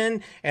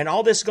Vatican and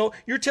all this gold.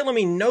 You're telling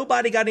me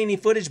nobody got any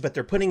footage, but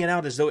they're putting it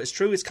out as though it's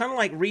true. It's kind of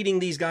like reading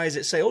these guys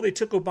that say, oh, they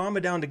took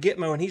Obama down to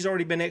Gitmo and he's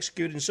already been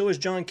executed, and so is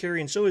John Kerry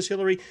and so is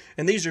Hillary,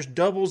 and these are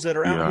doubles that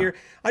are out here.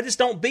 I just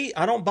don't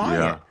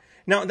buy it.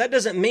 Now, that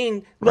doesn't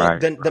mean,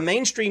 look, the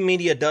mainstream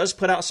media does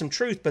put out some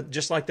truth, but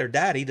just like their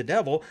daddy, the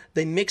devil,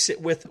 they mix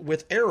it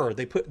with error.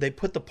 They put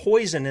the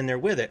poison in there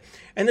with it.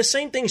 And the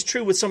same thing's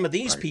true with some of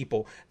these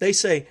people. They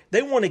say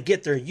they want to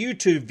get their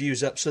YouTube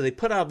views up, so they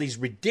put out these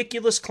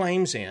ridiculous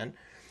claims in.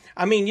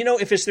 I mean,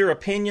 if it's their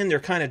opinion, they're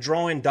kind of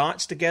drawing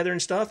dots together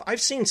and stuff.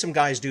 I've seen some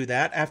guys do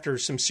that after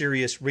some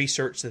serious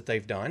research that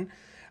they've done.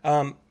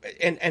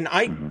 And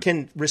I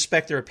can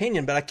respect their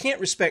opinion, but I can't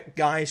respect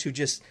guys who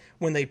just,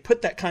 when they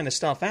put that kind of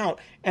stuff out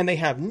and they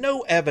have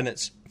no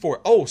evidence for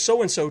it. Oh,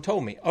 so-and-so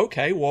told me.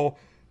 Okay, well,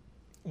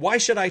 why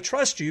should I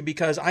trust you?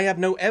 Because I have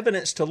no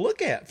evidence to look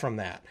at from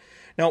that.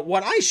 Now,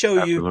 what I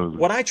show you,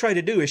 what I try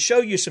to do is show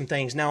you some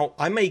things. Now,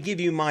 I may give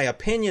you my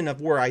opinion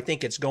of where I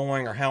think it's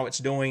going or how it's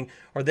doing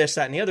or this,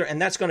 that, and the other,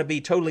 and that's going to be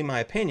totally my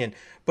opinion.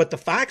 But the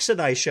facts that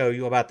I show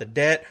you about the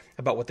debt,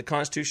 about what the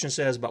Constitution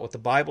says, about what the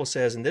Bible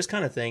says, and this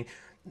kind of thing,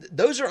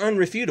 those are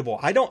unrefutable.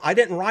 I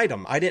didn't write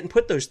them. I didn't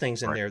put those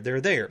things in there. They're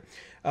there.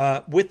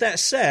 With that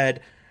said,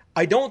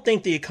 I don't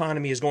think the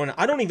economy is going.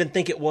 I don't even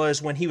think it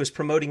was when he was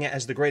promoting it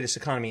as the greatest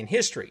economy in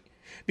history,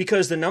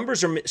 because the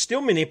numbers are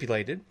still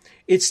manipulated.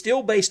 It's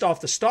still based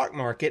off the stock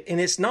market, and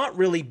it's not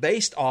really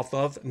based off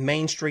of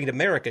Main Street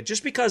America.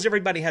 Just because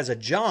everybody has a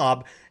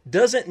job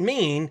doesn't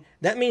mean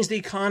that means the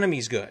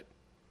economy's good.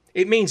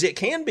 It means it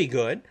can be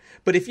good,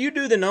 but if you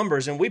do the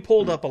numbers, and we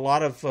pulled up a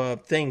lot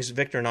of things,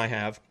 Victor and I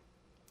have,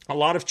 a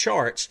lot of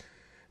charts,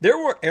 there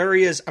were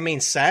areas,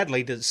 sad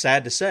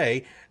to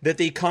say, that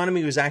the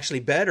economy was actually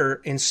better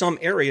in some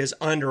areas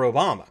under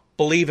Obama.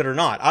 Believe it or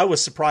not. I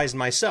was surprised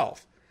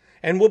myself.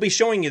 And we'll be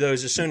showing you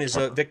those as soon as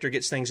Victor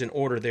gets things in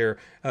order there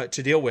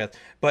to deal with.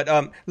 But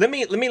let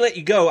me let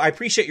you go. I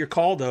appreciate your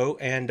call, though,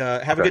 and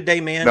have a good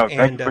day, man. No,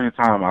 thank you for your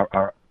time.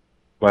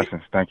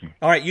 Blessings. Thank you.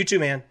 All right, you too,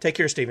 man. Take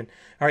care, Stephen.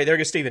 All right, there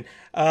goes Stephen.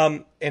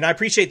 And I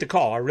appreciate the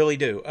call. I really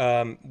do.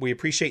 We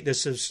appreciate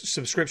this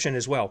subscription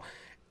as well.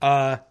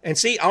 And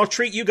see, I'll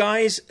treat you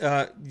guys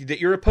that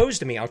you're opposed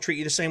to me. I'll treat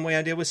you the same way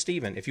I did with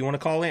Stephen. If you want to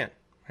call in,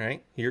 all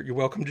right, you're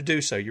welcome to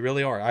do so. You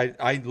really are.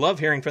 I love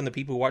hearing from the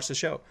people who watch the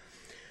show.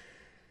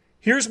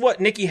 Here's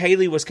what Nikki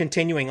Haley was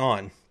continuing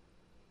on.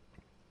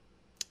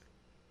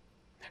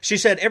 She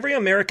said, every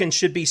American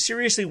should be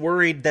seriously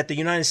worried that the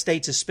United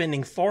States is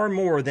spending far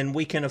more than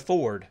we can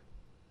afford.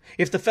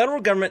 If the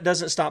federal government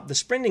doesn't stop the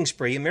spending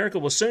spree, America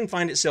will soon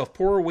find itself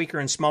poorer, weaker,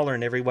 and smaller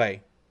in every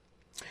way.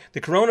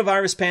 The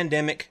coronavirus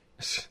pandemic,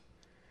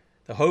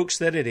 the hoax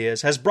that it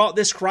is, has brought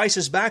this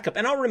crisis back up.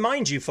 And I'll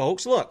remind you,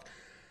 folks, look,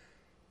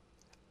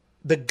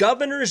 the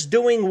governors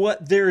doing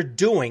what they're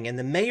doing and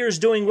the mayors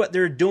doing what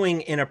they're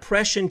doing in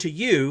oppression to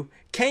you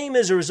came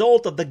as a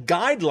result of the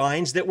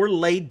guidelines that were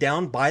laid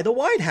down by the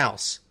White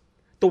House.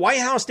 The White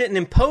House didn't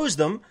impose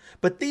them,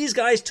 but these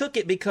guys took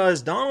it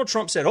because Donald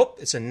Trump said, oh,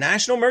 it's a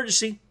national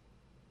emergency.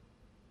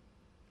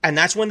 And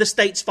that's when the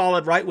states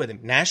followed right with him.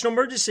 National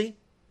emergency.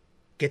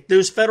 Get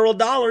those federal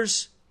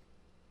dollars.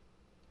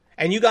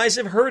 And you guys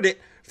have heard it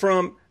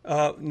from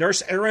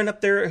Nurse Erin up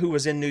there who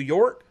was in New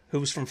York, who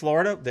was from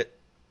Florida, that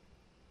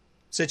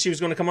said she was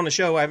going to come on the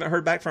show. I haven't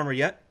heard back from her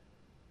yet.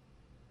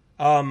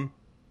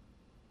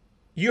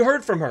 You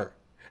heard from her.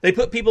 They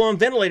put people on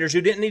ventilators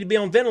who didn't need to be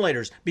on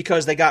ventilators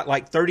because they got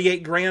like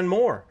 38 grand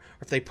more. Or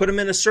if they put them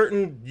in a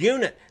certain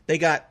unit, they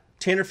got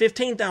 $10,000 or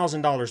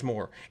 $15,000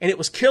 more. And it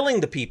was killing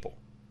the people.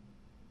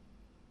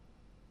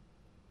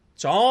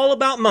 It's all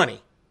about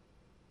money.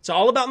 It's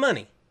all about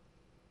money.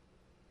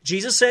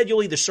 Jesus said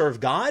you'll either serve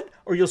God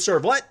or you'll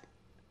serve what?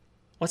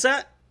 What's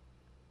that?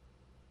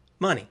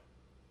 Money.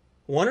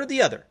 One or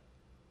the other.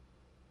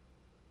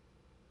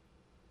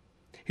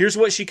 Here's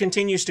what she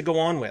continues to go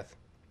on with.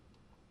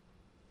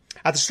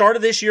 At the start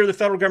of this year, the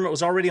federal government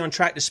was already on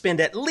track to spend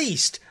at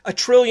least $1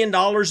 trillion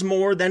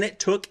more than it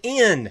took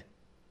in.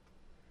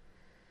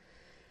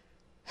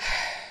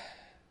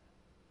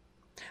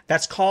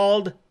 That's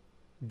called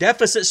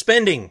deficit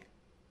spending.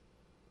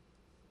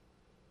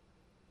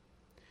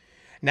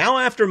 Now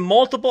after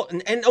multiple,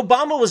 and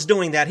Obama was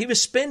doing that. He was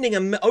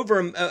spending over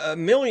a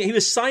million. He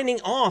was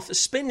signing off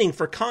spending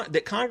for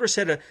that Congress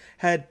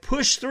had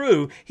pushed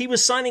through. He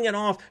was signing it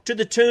off to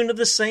the tune of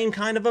the same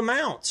kind of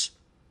amounts.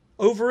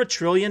 Over $1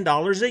 trillion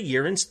a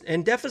year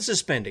in deficit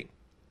spending.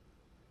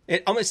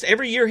 Almost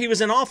every year he was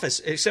in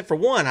office, except for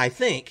one, I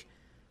think,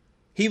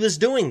 he was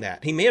doing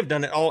that. He may have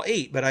done it all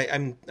 8, but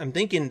I'm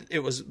thinking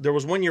there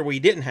was one year where he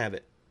didn't have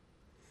it.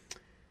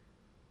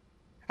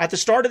 At the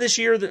start of this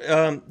year,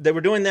 they were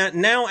doing that.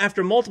 Now,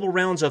 after multiple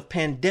rounds of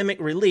pandemic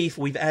relief,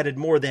 we've added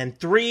more than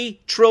 $3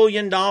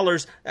 trillion.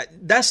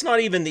 That's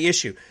not even the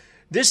issue.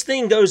 This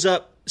thing goes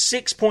up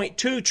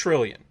 $6.2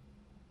 trillion.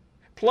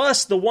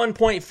 Plus the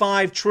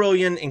 $1.5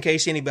 trillion, in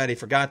case anybody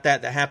forgot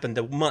that happened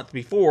the month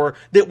before,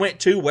 that went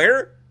to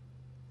where?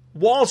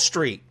 Wall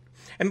Street.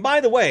 And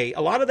by the way,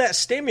 a lot of that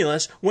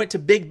stimulus went to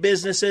big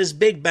businesses,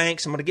 big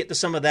banks. I'm going to get to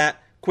some of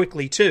that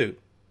quickly too.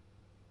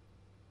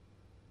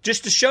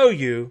 Just to show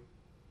you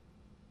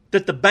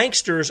that the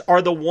banksters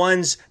are the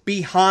ones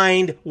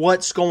behind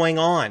what's going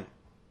on.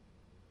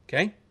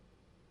 Okay?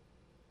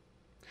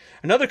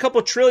 Another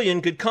couple trillion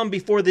could come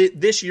before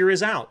this year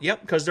is out.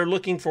 Yep, because they're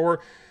looking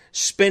for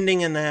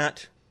spending in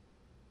that.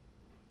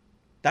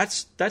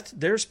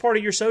 There's part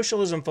of your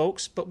socialism,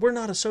 folks. But we're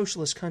not a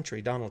socialist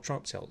country, Donald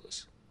Trump tells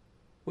us.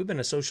 We've been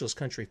a socialist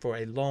country for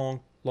a long,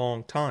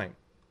 long time.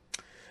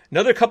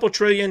 Another couple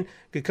trillion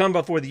could come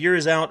before the year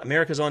is out.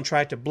 America's on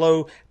track to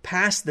blow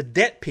past the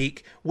debt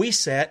peak we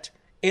set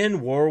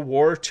in World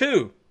War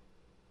II.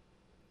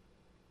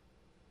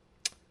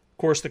 Of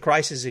course, the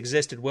crisis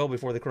existed well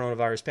before the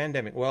coronavirus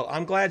pandemic. Well,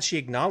 I'm glad she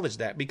acknowledged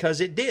that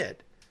because it did.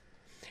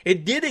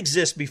 It did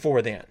exist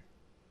before then.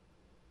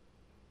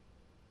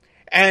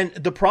 And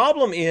the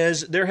problem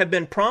is there have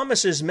been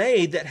promises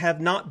made that have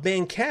not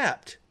been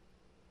kept.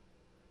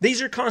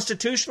 These are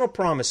constitutional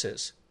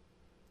promises.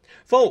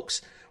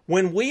 Folks,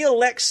 when we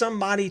elect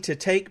somebody to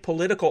take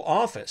political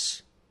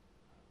office,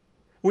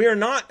 we are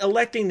not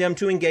electing them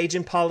to engage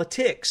in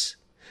politics.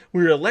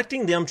 We are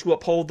electing them to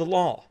uphold the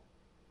law.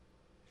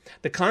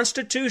 The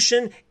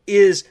Constitution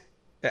is,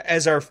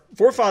 as our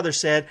forefathers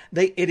said,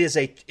 it is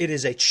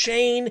a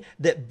chain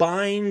that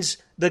binds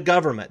the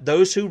government,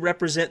 those who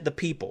represent the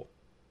people.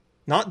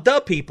 Not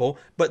the people,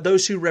 but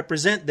those who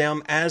represent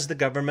them as the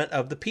government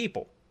of the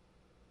people.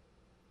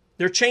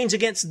 They're chains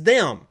against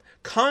them.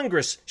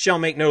 Congress shall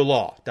make no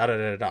law.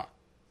 The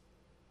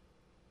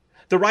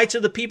rights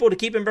of the people to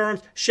keep and bear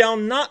arms shall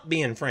not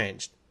be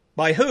infringed.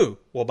 By who?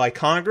 Well, by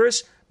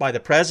Congress, by the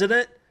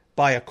president,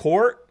 by a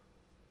court.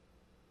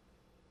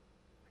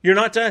 You're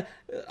not to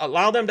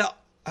allow them to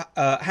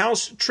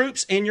house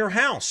troops in your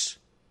house.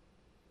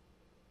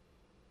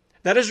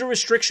 That is a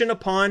restriction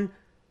upon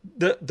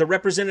the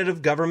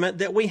representative government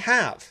that we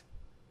have.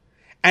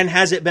 And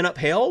has it been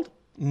upheld?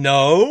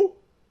 No.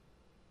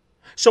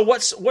 So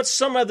what's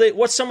some of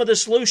the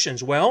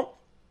solutions? Well,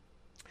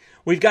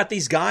 We've got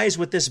these guys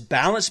with this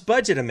balanced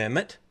budget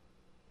amendment.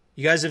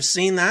 You guys have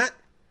seen that?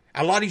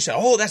 A lot of you say,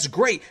 oh, that's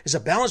great. It's a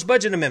balanced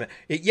budget amendment.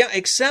 Yeah,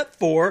 except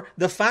for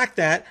the fact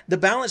that the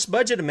balanced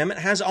budget amendment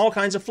has all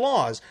kinds of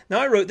flaws. Now,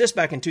 I wrote this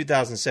back in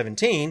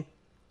 2017.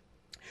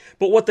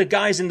 But what the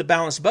guys in the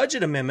balanced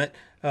budget amendment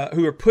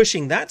who are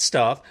pushing that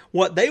stuff,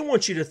 what they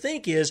want you to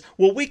think is,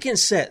 well, we can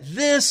set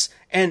this,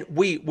 and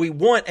we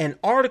want an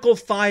Article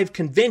 5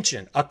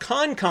 convention, a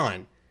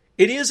con.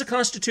 It is a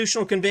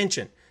constitutional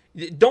convention.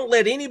 Don't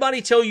let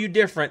anybody tell you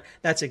different.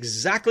 That's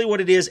exactly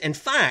what it is. In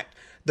fact,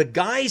 the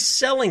guys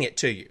selling it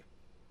to you.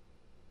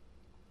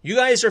 You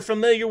guys are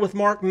familiar with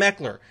Mark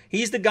Meckler.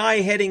 He's the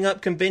guy heading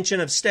up Convention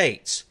of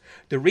States.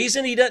 The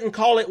reason he doesn't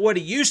call it what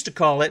he used to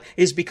call it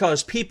is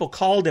because people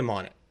called him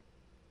on it.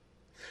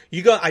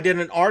 I did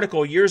an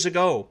article years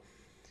ago.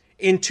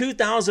 In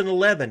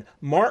 2011,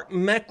 Mark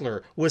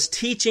Meckler was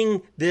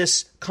teaching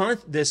this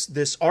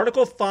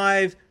Article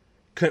 5,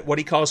 what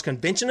he calls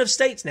Convention of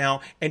States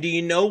now. And do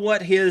you know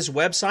what his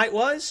website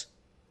was?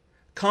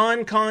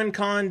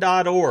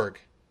 con.org.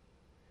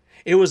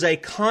 It was a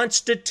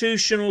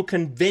constitutional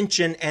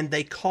convention, and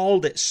they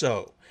called it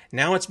so.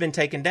 Now it's been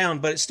taken down,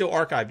 but it's still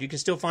archived. You can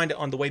still find it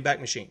on the Wayback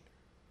Machine.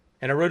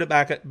 And I wrote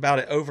about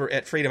it over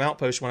at Freedom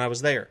Outpost when I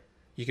was there.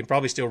 You can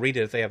probably still read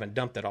it if they haven't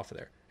dumped it off of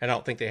there. And I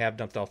don't think they have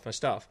dumped off my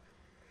stuff.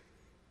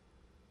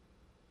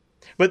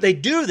 But they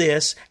do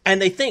this, and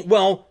they think,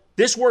 well,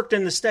 this worked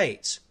in the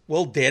States.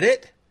 Well, did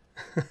it?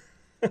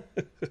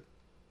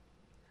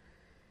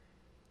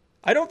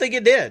 I don't think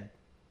it did.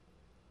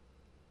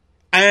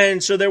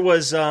 And so there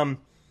was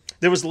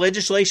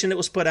legislation that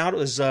was put out. It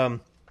was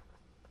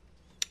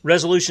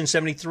Resolution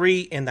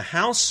 73 in the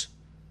House.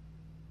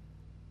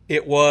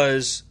 It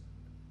was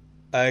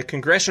a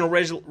congressional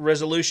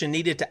resolution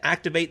needed to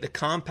activate the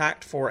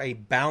compact for a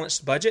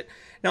balanced budget.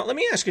 Now, let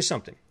me ask you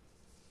something.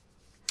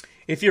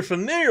 If you're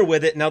familiar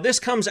with it, now this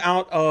comes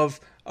out of,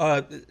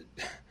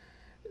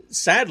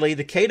 sadly,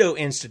 the Cato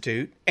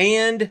Institute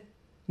and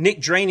Nick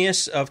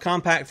Dranius of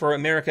Compact for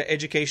America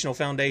Educational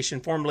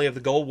Foundation, formerly of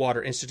the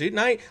Goldwater Institute. And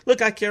I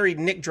carried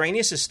Nick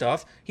Dranius'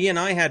 stuff. He and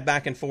I had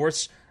back and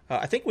forths.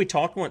 I think we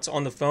talked once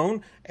on the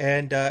phone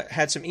and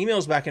had some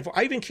emails back and forth.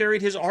 I even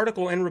carried his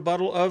article in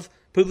rebuttal of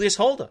Publius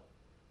Hulda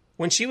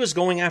when she was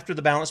going after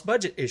the balanced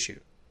budget issue.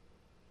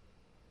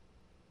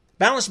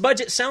 Balanced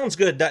budget sounds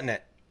good, doesn't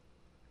it?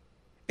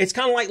 It's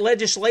kind of like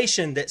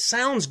legislation that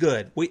sounds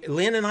good.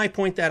 Lynn and I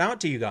point that out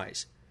to you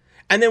guys.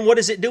 And then what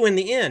does it do in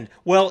the end?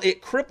 Well,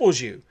 it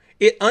cripples you.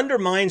 It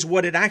undermines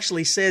what it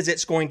actually says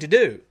it's going to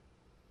do.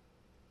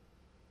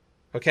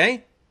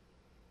 Okay?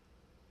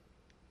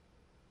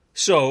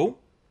 So,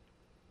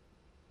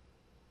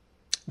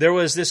 there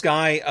was this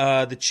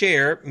guy, the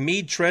chair,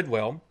 Meade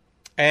Treadwell,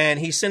 and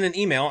he sent an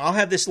email. I'll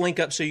have this link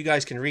up so you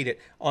guys can read it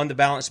on the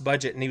balanced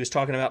budget. And he was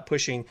talking about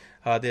pushing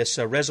this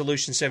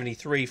Resolution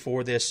 73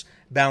 for this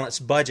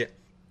balanced budget.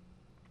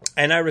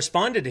 And I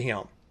responded to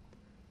him.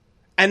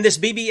 And this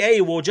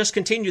BBA will just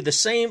continue the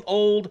same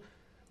old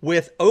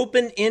with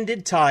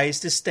open-ended ties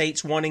to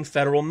states wanting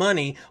federal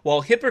money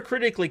while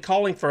hypocritically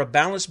calling for a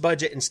balanced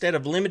budget instead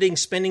of limiting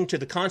spending to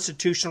the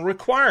constitutional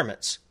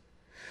requirements.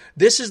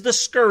 This is the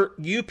skirt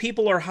you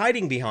people are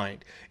hiding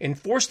behind.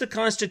 Enforce the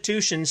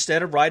Constitution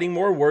instead of writing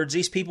more words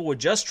these people would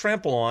just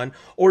trample on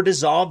or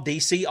dissolve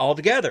D.C.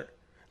 altogether.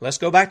 Let's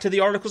go back to the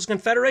Articles of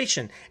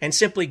Confederation and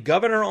simply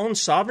govern our own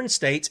sovereign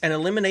states and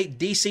eliminate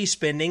D.C.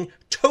 spending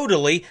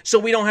totally so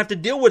we don't have to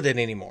deal with it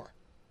anymore.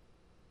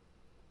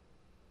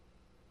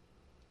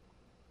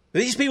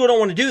 These people don't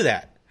want to do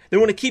that. They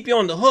want to keep you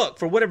on the hook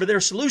for whatever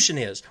their solution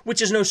is,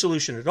 which is no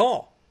solution at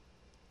all.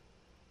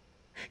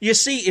 You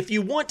see, if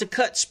you want to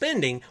cut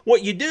spending,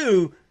 what you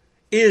do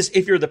is,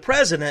 if you're the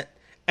president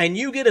and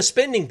you get a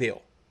spending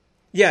bill,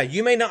 yeah,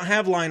 you may not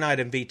have line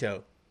item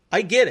veto.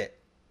 I get it.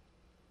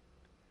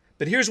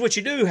 But here's what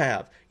you do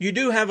have. You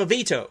do have a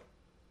veto.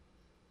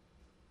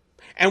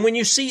 And when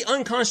you see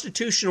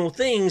unconstitutional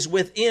things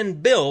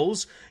within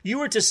bills, you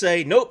are to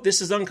say, nope, this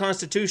is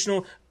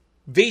unconstitutional,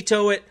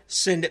 veto it,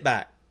 send it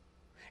back.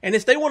 And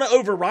if they want to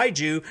override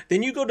you,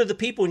 then you go to the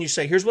people and you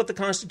say, here's what the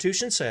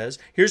Constitution says,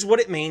 here's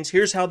what it means,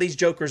 here's how these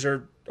jokers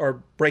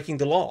are breaking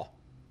the law.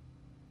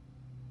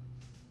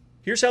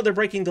 Here's how they're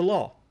breaking the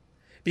law.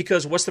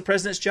 Because what's the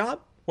president's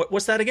job?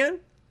 What's that again?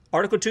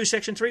 Article 2,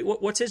 Section 3,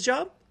 what's his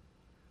job?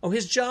 Oh,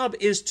 his job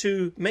is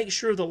to make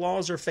sure the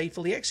laws are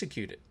faithfully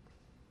executed.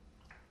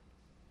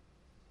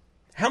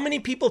 How many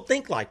people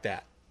think like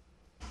that?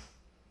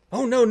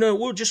 Oh, no,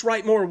 we'll just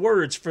write more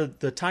words for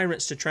the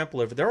tyrants to trample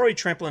over. They're already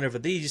trampling over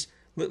these.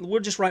 We'll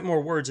just write more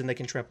words and they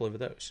can trample over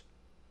those.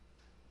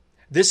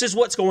 This is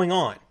what's going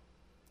on.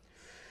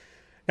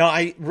 Now,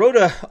 I wrote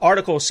an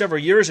article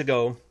several years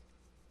ago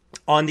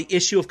on the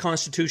issue of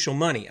constitutional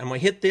money. I'm going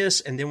to hit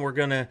this and then we're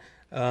going to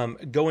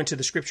go into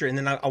the scripture. And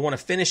then I want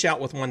to finish out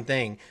with one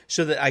thing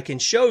so that I can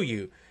show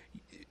you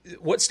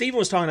what Stephen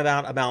was talking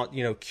about,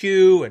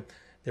 Q, and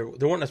they're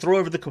wanting to throw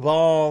over the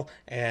cabal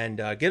and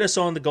get us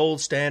on the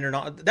gold standard.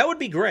 That would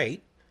be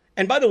great.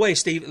 And by the way,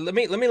 Steve, let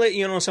me let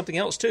you know something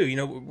else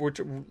too. We're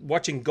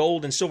watching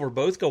gold and silver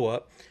both go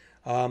up.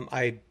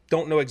 I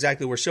don't know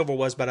exactly where silver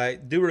was, but I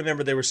do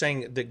remember they were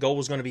saying that gold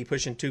was going to be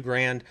pushing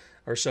 $2,000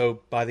 or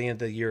so by the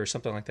end of the year or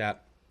something like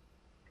that.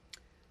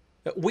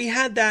 We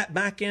had that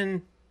back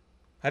in,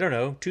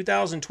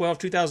 2012,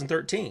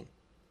 2013.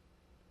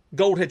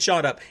 Gold had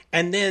shot up,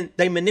 and then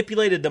they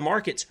manipulated the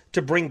markets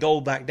to bring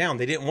gold back down.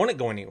 They didn't want it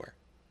going anywhere.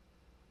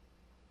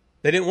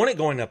 They didn't want it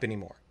going up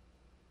anymore.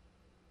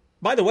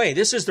 By the way,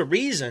 this is the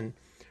reason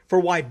for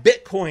why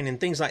Bitcoin and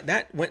things like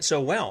that went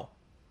so well,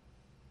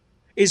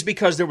 is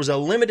because there was a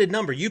limited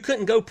number. You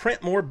couldn't go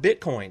print more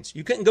Bitcoins.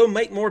 You couldn't go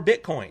make more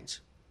Bitcoins.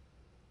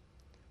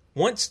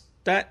 Once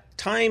that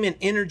time and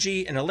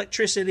energy and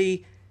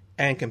electricity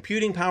and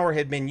computing power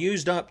had been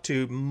used up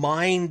to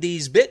mine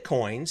these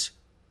Bitcoins,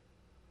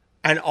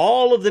 and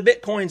all of the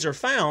Bitcoins are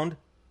found,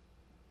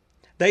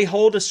 they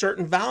hold a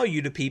certain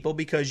value to people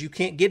because you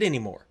can't get any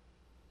more.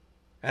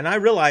 And I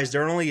realize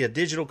they're only a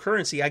digital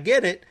currency. I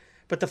get it.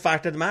 But the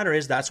fact of the matter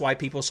is that's why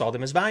people saw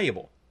them as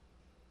valuable.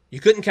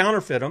 You couldn't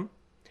counterfeit them.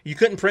 You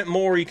couldn't print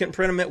more. You couldn't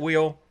print them at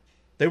will.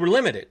 They were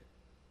limited.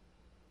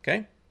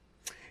 Okay?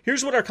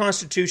 Here's what our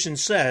Constitution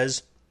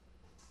says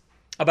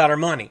about our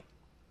money.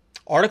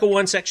 Article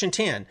 1, Section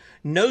 10.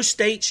 No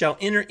state shall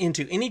enter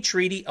into any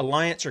treaty,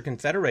 alliance, or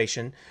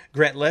confederation,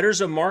 grant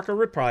letters of marque or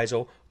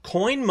reprisal,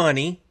 coin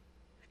money,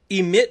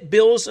 emit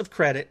bills of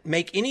credit,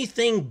 make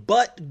anything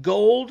but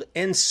gold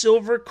and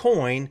silver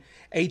coin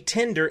a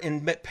tender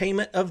in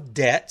payment of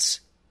debts,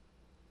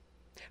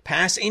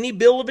 pass any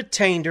bill of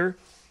attainder,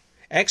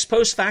 ex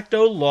post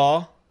facto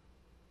law,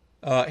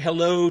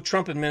 hello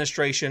Trump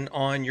administration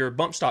on your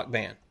bump stock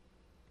ban,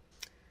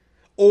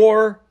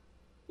 or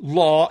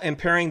law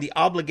impairing the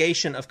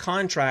obligation of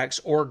contracts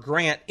or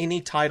grant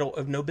any title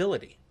of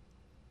nobility.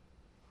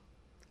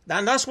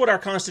 And that's what our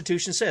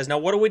Constitution says. Now,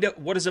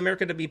 what is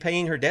America to be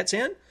paying her debts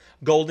in?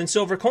 Gold and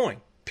silver coin,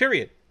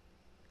 period.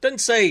 Doesn't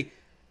say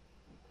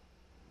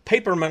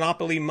paper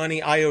monopoly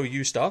money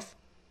IOU stuff.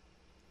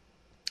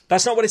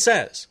 That's not what it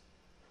says.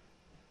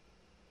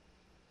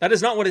 That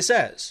is not what it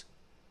says.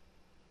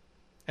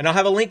 And I'll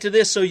have a link to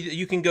this so that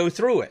you can go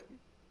through it,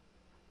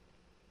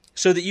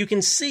 so that you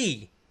can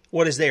see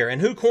what is there.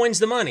 And who coins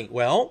the money?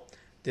 Well,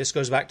 this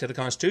goes back to the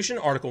Constitution,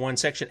 Article 1,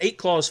 Section 8,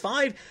 Clause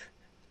 5.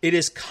 It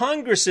is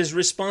Congress's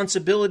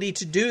responsibility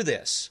to do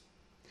this,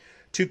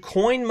 to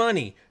coin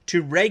money,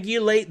 to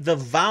regulate the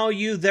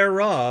value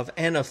thereof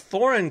and of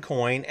foreign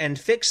coin, and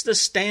fix the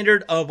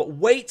standard of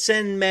weights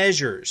and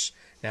measures.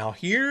 Now,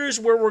 here's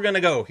where we're going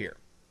to go here.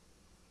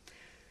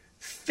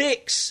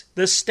 Fix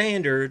the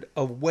standard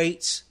of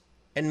weights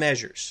and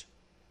measures.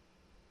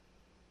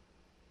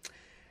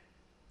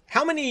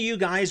 How many of you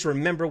guys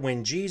remember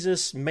when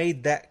Jesus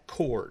made that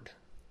cord?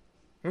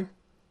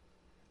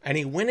 And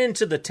he went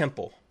into the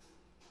temple.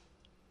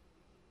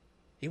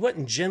 He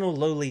wasn't gentle,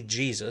 lowly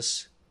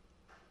Jesus.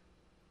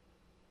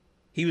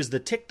 He was the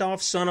ticked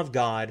off Son of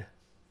God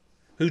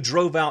who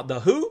drove out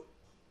the who?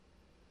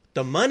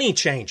 The money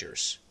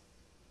changers.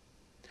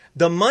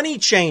 The money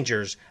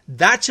changers,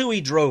 that's who he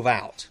drove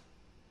out.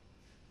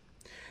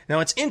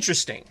 Now it's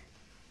interesting.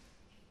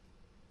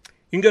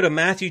 You can go to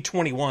Matthew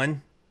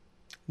 21.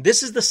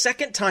 This is the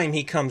second time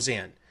he comes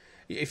in.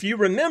 If you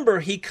remember,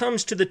 he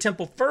comes to the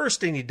temple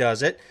first and he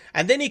does it,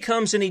 and then he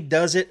comes and he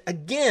does it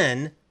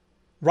again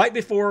right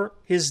before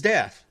his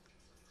death.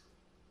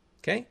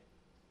 Okay?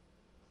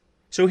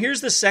 So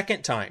here's the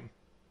second time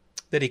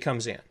that he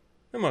comes in.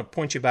 I'm going to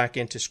point you back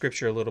into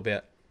Scripture a little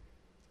bit.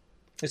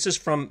 This is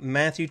from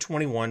Matthew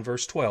 21,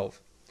 verse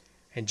 12.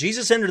 And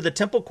Jesus entered the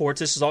temple courts.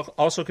 This is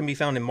also can be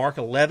found in Mark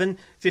 11,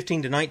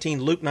 15 to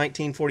 19, Luke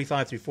 19,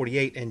 45 through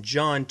 48, and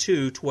John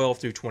 2, 12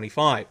 through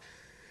 25.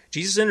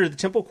 Jesus entered the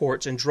temple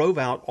courts and drove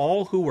out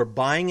all who were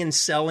buying and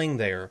selling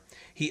there.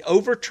 He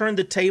overturned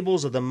the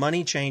tables of the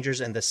money changers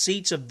and the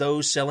seats of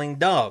those selling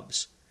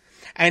doves.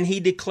 And he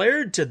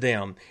declared to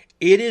them,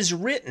 "It is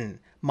written,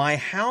 my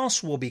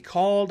house will be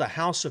called a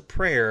house of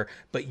prayer,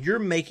 but you're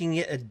making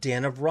it a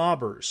den of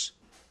robbers."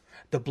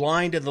 The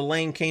blind and the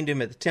lame came to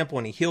him at the temple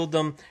and he healed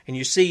them. And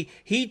you see,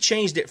 he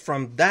changed it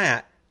from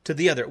that to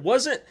the other. It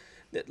wasn't,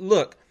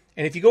 look,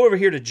 and if you go over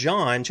here to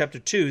John chapter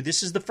 2,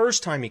 this is the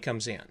first time he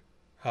comes in,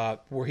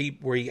 where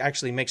he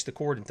actually makes the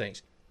cord and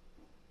things.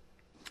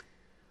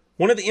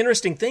 One of the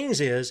interesting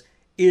things is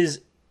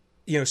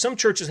some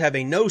churches have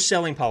a no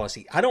selling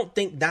policy. I don't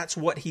think that's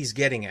what he's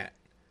getting at.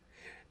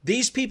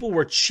 These people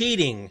were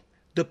cheating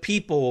the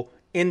people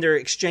in their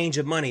exchange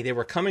of money. They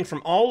were coming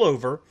from all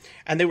over,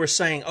 and they were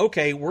saying,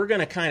 okay, we're going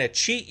to kind of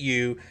cheat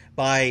you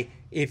by,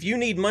 if you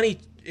need money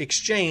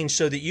exchange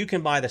so that you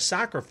can buy the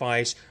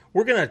sacrifice,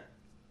 we're going to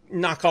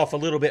knock off a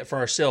little bit for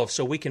ourselves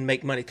so we can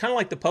make money. Kind of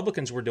like the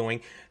publicans were doing.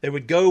 They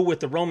would go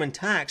with the Roman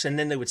tax, and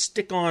then they would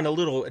stick on a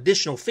little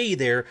additional fee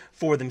there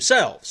for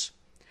themselves.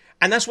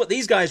 And that's what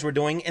these guys were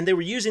doing, and they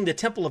were using the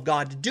temple of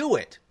God to do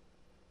it.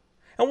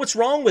 And what's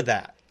wrong with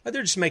that?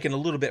 They're just making a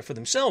little bit for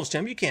themselves,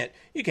 Tim. You can't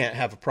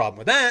have a problem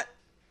with that.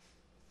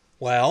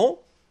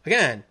 Well,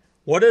 again,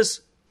 what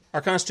does our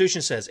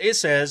Constitution says?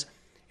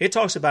 It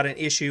talks about an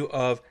issue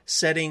of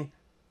setting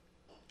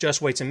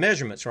just weights and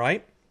measurements,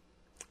 right?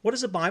 What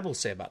does the Bible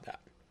say about that?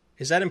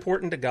 Is that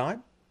important to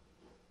God?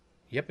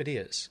 Yep, it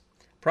is.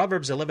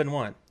 Proverbs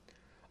 11:1.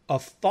 A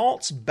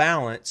false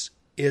balance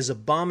is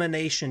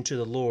abomination to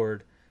the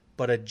Lord,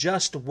 but a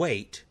just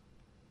weight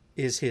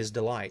is his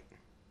delight.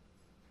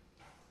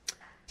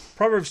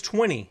 Proverbs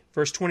 20,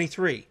 verse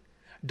 23.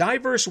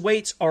 Diverse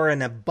weights are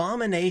an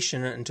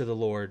abomination unto the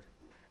Lord,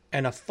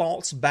 and a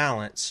false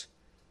balance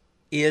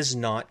is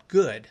not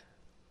good.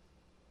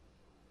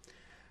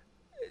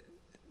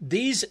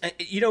 These,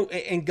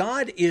 and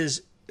God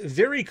is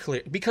very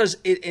clear, because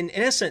in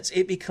essence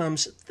it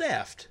becomes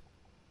theft.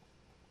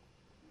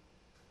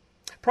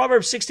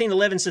 Proverbs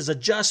 16:11 says, a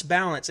just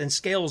balance and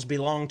scales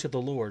belong to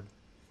the Lord.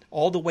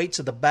 All the weights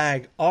of the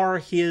bag are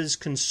his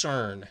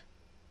concern.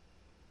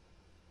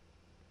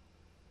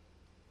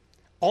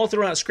 All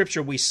throughout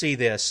Scripture we see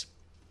this,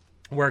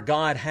 where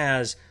God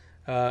has,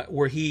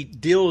 where he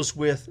deals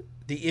with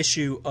the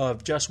issue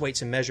of just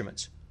weights and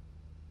measurements.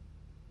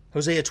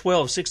 Hosea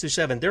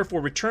 12:6-7.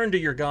 Therefore return to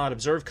your God,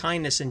 observe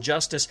kindness and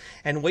justice,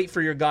 and wait for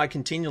your God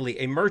continually.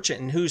 A merchant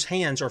in whose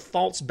hands are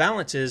false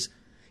balances,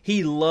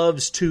 he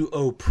loves to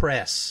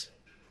oppress.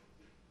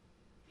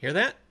 Hear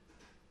that?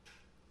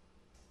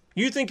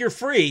 You think you're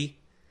free,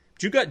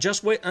 but you've got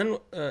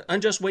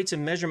unjust weights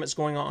and measurements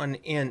going on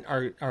in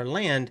our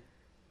land.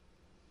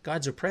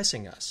 God's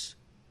oppressing us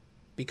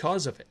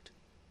because of it.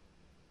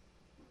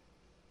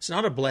 It's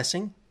not a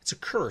blessing, it's a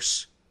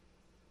curse.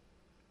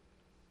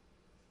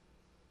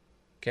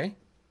 Okay?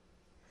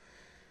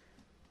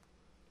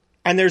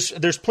 And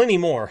there's plenty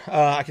more.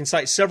 I can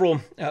cite several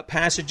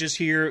passages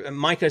here.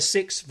 Micah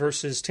 6,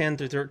 verses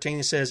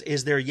 10-13 says,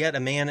 is there yet a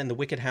man in the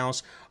wicked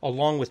house,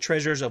 along with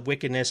treasures of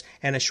wickedness,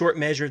 and a short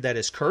measure that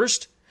is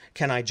cursed?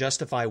 Can I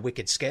justify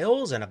wicked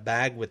scales and a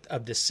bag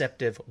of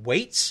deceptive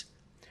weights?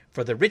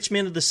 For the rich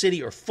men of the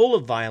city are full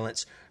of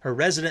violence. Her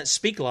residents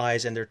speak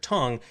lies, and their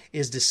tongue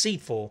is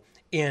deceitful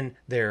in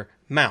their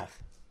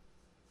mouth.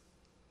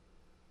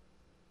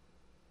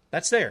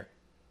 That's there.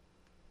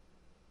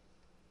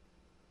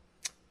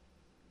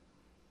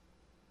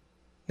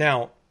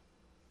 Now,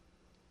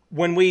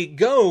 when we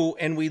go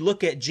and we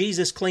look at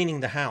Jesus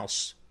cleaning the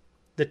house,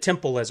 the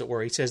temple as it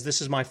were, he says,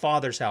 this is my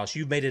Father's house.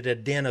 You've made it a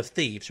den of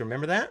thieves.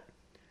 Remember that?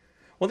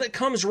 Well, that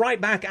comes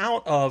right back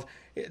out of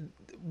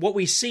what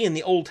we see in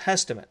the Old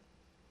Testament.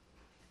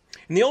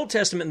 In the Old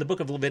Testament, in the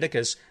book of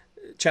Leviticus,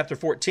 chapter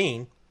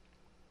 14,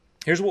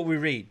 here's what we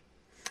read.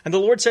 And the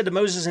Lord said to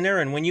Moses and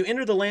Aaron, when you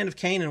enter the land of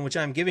Canaan, which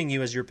I am giving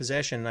you as your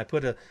possession, and I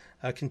put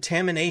a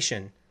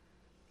contamination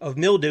of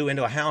mildew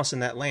into a house in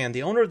that land,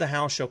 the owner of the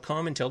house shall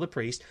come and tell the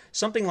priest,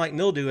 something like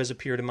mildew has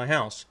appeared in my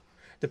house.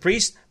 The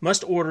priest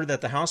must order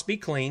that the house be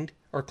cleaned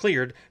or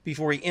cleared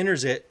before he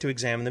enters it to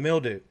examine the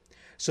mildew,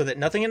 so that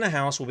nothing in the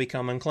house will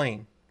become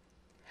unclean.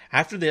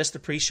 After this, the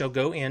priest shall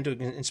go in to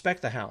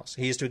inspect the house.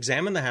 He is to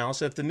examine the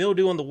house. If the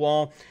mildew on the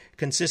wall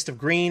consists of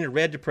green or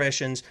red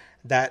depressions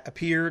that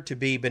appear to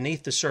be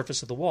beneath the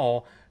surface of the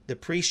wall, the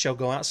priest shall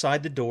go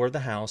outside the door of the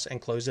house and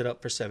close it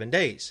up for 7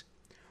 days.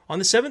 On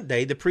the 7th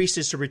day, the priest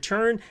is to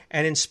return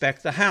and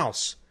inspect the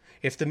house.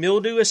 If the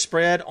mildew is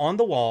spread on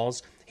the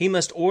walls, he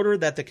must order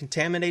that the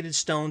contaminated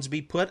stones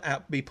be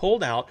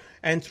pulled out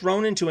and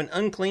thrown into an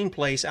unclean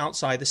place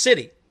outside the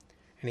city.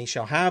 And he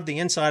shall have the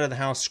inside of the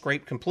house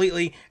scraped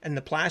completely, and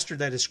the plaster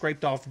that is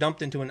scraped off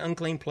dumped into an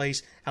unclean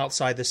place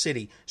outside the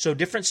city. So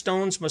different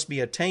stones must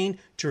be obtained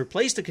to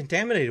replace the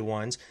contaminated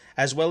ones,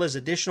 as well as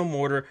additional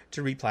mortar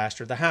to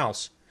replaster the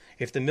house.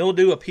 If the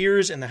mildew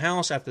appears in the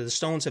house after the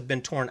stones have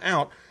been torn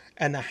out,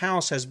 and the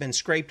house has been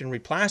scraped and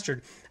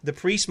replastered, the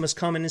priest must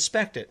come and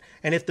inspect it.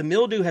 And if the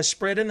mildew has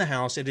spread in the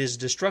house, it is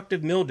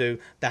destructive mildew,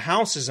 the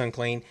house is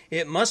unclean,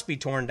 it must be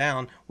torn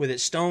down with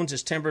its stones,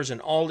 its timbers,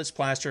 and all its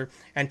plaster,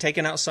 and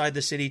taken outside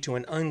the city to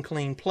an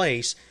unclean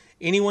place.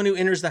 Anyone who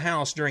enters the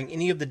house during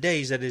any of the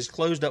days that it is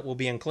closed up will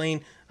be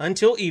unclean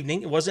until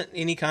evening. It wasn't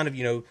any kind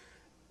of,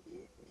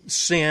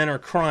 sin or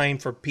crime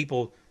for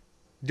people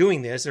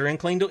doing this. They're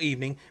unclean till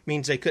evening,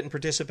 means they couldn't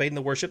participate in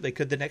the worship. They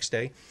could the next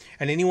day.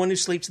 And anyone who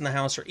sleeps in the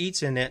house or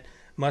eats in it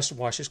must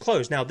wash his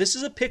clothes. Now, this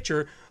is a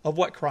picture of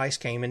what Christ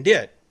came and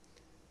did.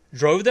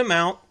 Drove them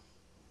out,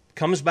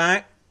 comes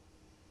back,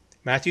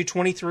 Matthew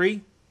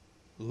 23,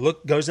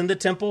 goes in the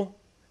temple,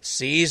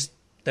 sees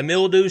the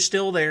mildew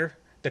still there,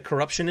 the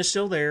corruption is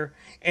still there,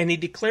 and he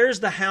declares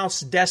the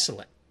house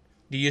desolate.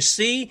 Do you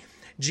see?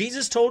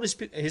 Jesus told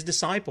his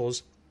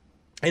disciples,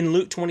 in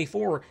Luke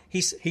 24,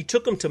 he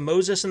took them to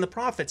Moses and the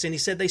prophets, and he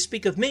said, they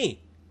speak of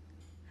me.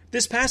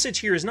 This passage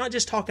here is not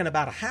just talking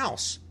about a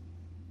house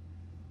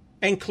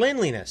and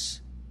cleanliness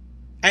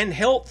and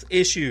health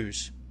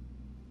issues.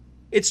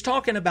 It's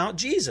talking about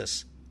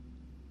Jesus.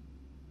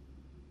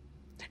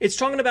 It's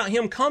talking about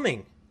him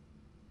coming,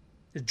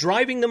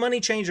 driving the money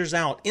changers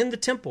out in the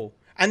temple,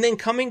 and then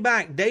coming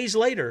back days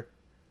later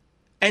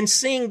and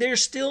seeing they're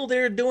still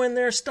there doing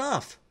their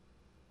stuff.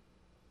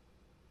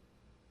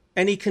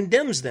 And he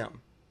condemns them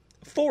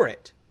for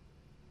it.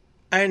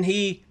 And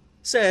he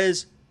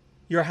says,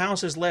 your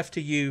house is left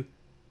to you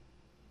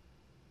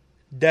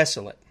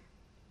desolate.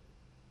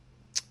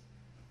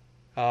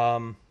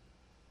 So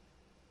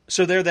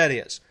there that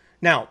is.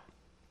 Now,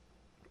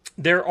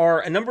 there are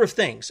a number of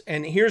things,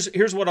 and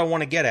here's what I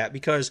want to get at,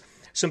 because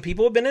some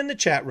people have been in the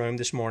chat room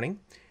this morning,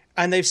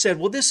 and they've said,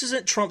 well, this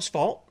isn't Trump's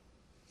fault.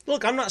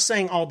 Look, I'm not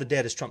saying all the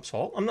debt is Trump's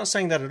fault. I'm not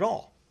saying that at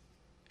all.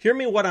 Hear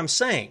me what I'm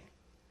saying.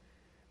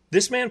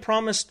 This man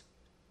promised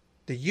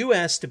the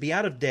U.S. to be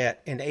out of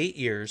debt in 8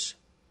 years,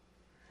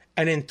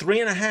 and in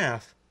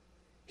 3.5,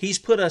 he's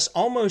put us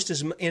almost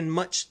as in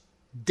much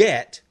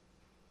debt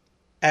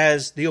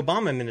as the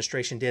Obama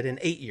administration did in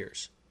 8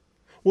 years.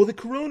 Well, the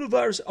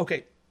coronavirus...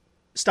 Okay,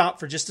 stop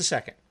for just a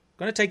second.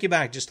 I'm going to take you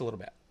back just a little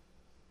bit.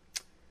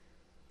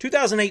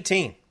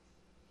 2018.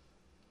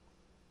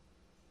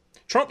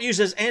 Trump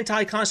uses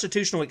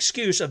anti-constitutional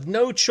excuse of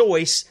no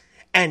choice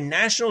and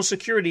national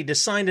security to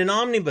sign an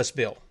omnibus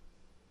bill.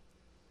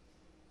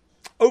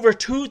 Over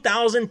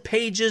 2,000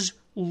 pages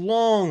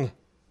long.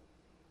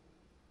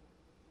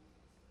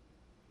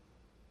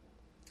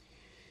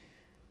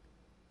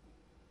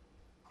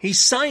 He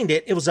signed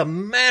it. It was a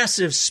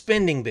massive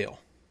spending bill.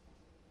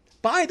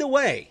 By the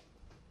way,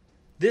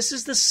 this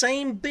is the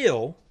same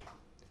bill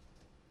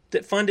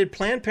that funded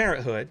Planned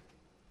Parenthood,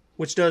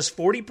 which does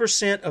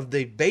 40% of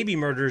the baby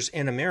murders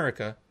in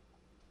America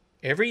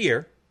every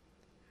year.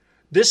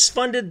 This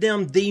funded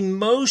them the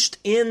most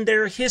in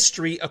their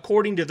history,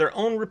 according to their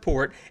own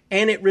report,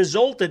 and it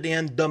resulted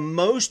in the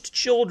most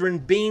children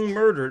being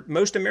murdered,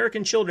 most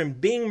American children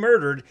being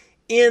murdered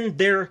in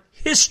their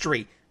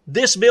history.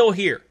 This bill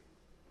here,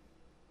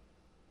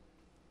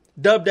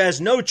 dubbed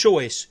as no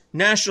choice,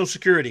 national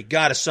security,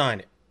 gotta sign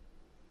it.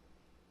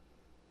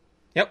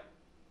 Yep.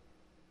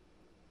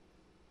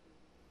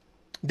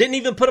 Didn't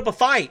even put up a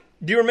fight.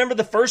 Do you remember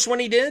the first one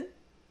he did?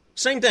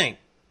 Same thing.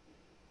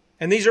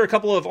 And these are a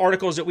couple of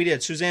articles that we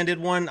did. Suzanne did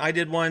one. I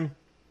did one.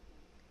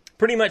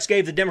 Pretty much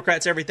gave the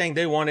Democrats everything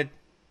they wanted.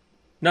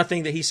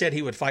 Nothing that he said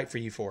he would fight for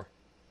you for.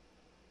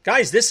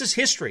 Guys, this is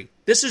history.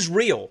 This is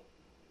real.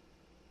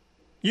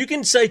 You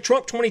can say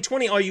Trump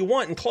 2020 all you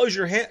want and close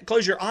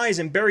your eyes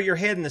and bury your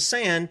head in the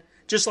sand,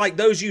 just like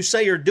those you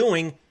say are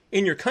doing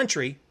in your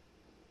country.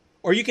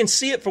 Or you can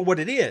see it for what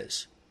it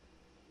is.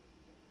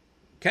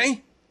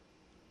 Okay?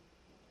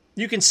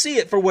 You can see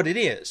it for what it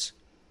is.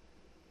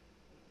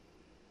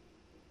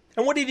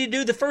 And what did he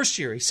do the first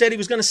year? He said he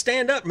was going to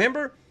stand up.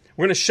 Remember?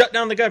 We're going to shut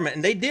down the government.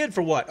 And they did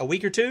for what? A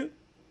week or two?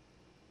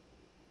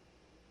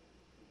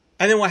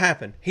 And then what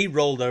happened? He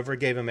rolled over,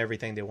 gave them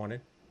everything they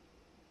wanted.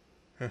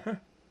 Gave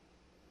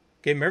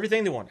them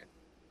everything they wanted.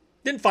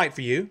 Didn't fight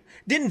for you.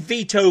 Didn't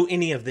veto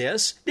any of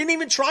this. Didn't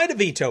even try to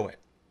veto it.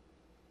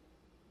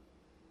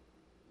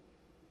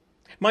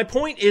 My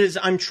point is,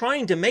 I'm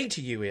trying to make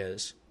to you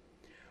is,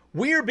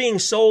 we're being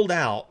sold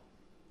out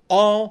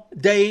all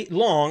day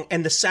long,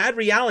 and the sad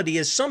reality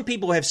is some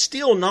people have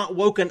still not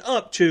woken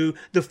up to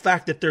the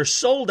fact that they're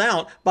sold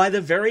out by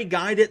the very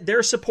guy that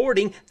they're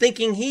supporting,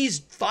 thinking he's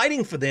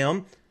fighting for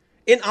them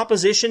in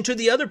opposition to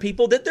the other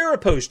people that they're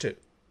opposed to.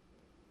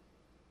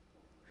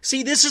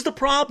 See, this is the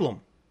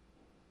problem.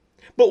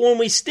 But when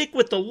we stick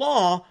with the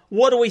law,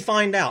 what do we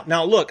find out?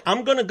 Now, look,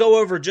 I'm going to go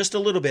over just a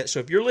little bit. So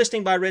if you're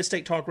listening by Red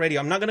State Talk Radio,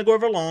 I'm not going to go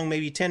over long,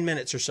 maybe 10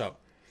 minutes or so.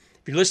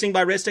 If you're listening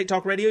by Red State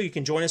Talk Radio, you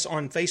can join us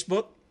on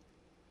Facebook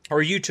or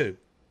YouTube.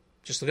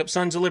 Just look up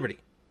Sons of Liberty.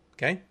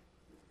 Okay?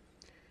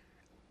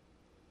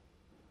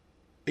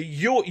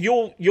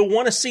 You'll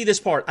want to see this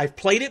part. I've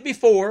played it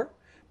before,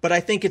 but I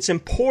think it's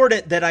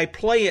important that I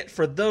play it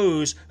for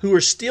those who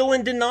are still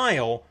in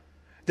denial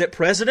that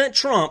President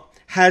Trump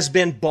has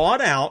been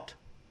bought out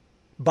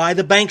by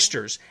the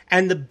banksters.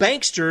 And the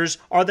banksters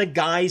are the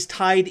guys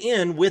tied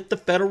in with the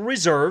Federal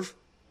Reserve.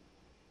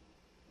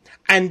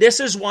 And this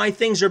is why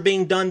things are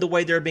being done the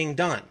way they're being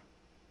done.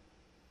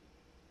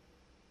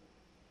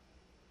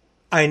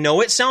 I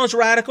know it sounds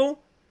radical,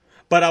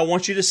 but I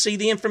want you to see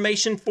the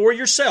information for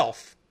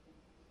yourself.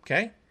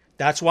 Okay?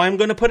 That's why I'm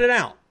going to put it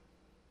out.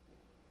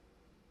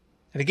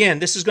 And again,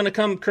 this is going to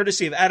come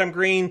courtesy of Adam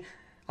Green.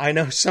 I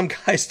know some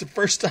guys, the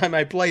first time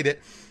I played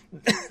it,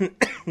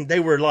 they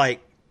were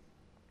like,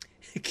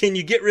 can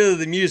you get rid of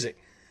the music?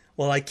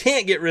 Well, I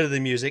can't get rid of the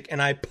music,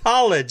 and I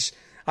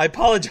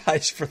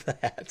apologize for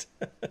that.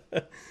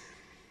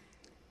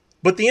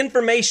 But the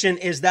information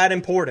is that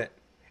important.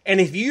 And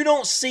if you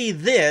don't see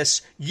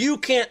this, you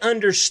can't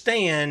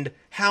understand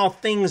how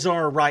things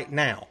are right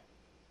now.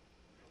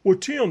 Well,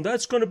 Tim,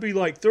 that's going to be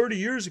like 30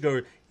 years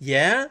ago.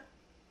 Yeah?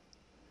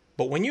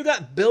 But when you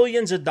got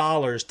billions of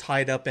dollars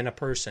tied up in a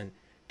person,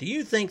 do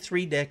you think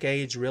 3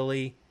 decades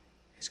really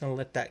is going to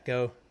let that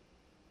go?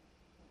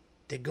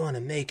 They're going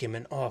to make him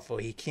an offer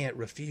he can't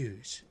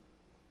refuse.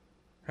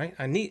 Right?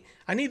 I need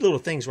little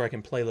things where I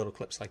can play little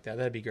clips like that.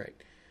 That'd be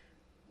great.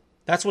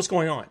 That's what's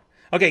going on.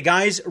 Okay,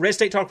 guys, Red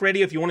State Talk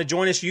Radio, if you want to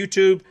join us,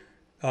 YouTube,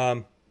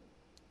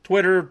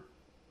 Twitter,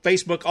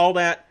 Facebook, all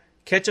that,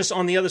 catch us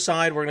on the other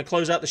side. We're going to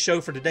close out the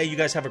show for today. You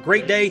guys have a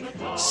great day.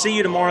 See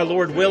you tomorrow,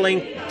 Lord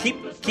willing.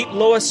 Keep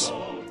Lois,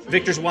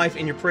 Victor's wife,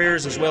 in your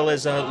prayers, as well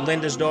as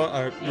Lynn's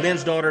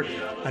daughter.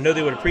 I know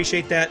they would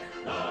appreciate that.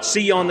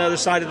 See you on the other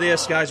side of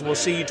this, guys. We'll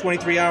see you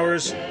 23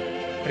 hours.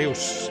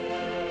 Adios.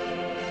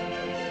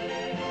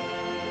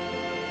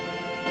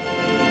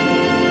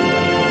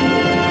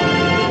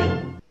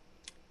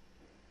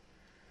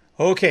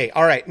 Okay,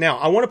 all right. Now,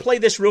 I want to play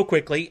this real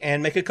quickly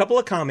and make a couple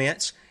of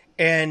comments,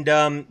 and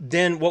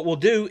then what we'll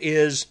do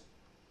is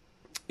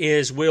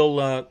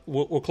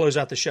we'll close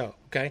out the show,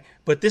 okay?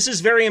 But this is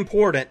very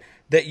important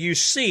that you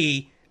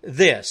see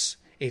this.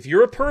 If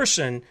you're a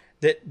person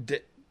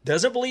that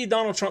doesn't believe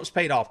Donald Trump's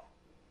paid off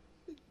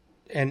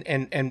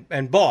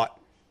and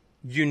bought,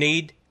 you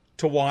need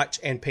to watch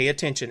and pay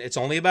attention. It's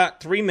only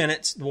about 3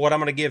 minutes, what I'm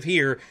going to give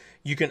here.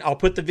 I'll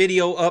put the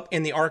video up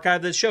in the archive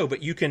of the show,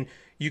 but you can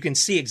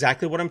see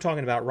exactly what I'm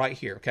talking about right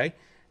here, okay?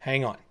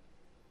 Hang on.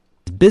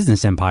 His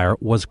business empire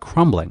was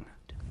crumbling.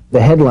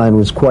 The headline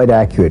was quite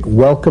accurate.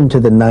 Welcome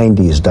to the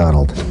 90s,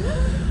 Donald.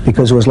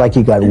 Because it was like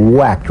he got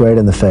whacked right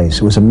in the face.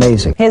 It was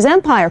amazing. His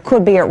empire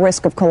could be at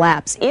risk of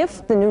collapse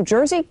if the New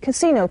Jersey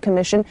Casino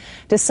Commission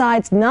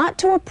decides not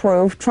to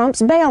approve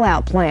Trump's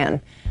bailout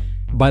plan.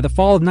 By the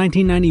fall of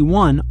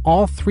 1991,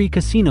 all 3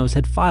 casinos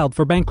had filed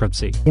for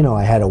bankruptcy. You know,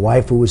 I had a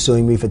wife who was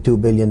suing me for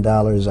 $2 billion.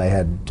 I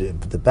had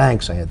the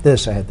banks. I had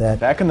this. I had that.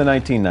 Back in the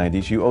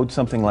 1990s, you owed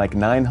something like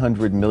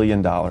 $900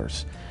 million.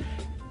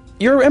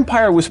 Your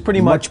empire was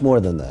pretty much more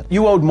than that.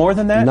 You owed more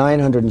than that?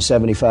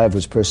 975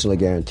 was personally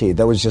guaranteed.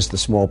 That was just the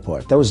small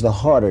part. That was the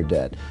harder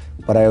debt.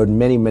 But I owed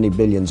many, many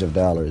billions of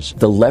dollars.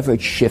 The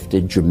leverage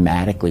shifted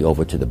dramatically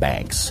over to the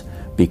banks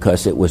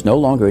because it was no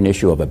longer an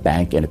issue of a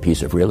bank and a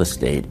piece of real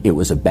estate. It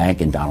was a bank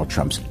in Donald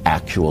Trump's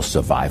actual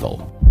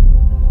survival.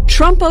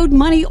 Trump owed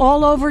money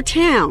all over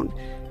town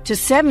to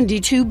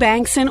 72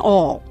 banks in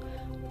all.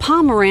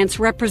 Pomerantz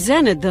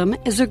represented them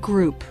as a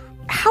group.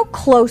 How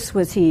close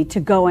was he to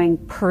going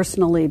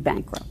personally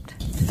bankrupt?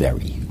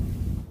 Very.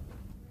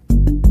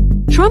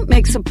 Trump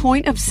makes a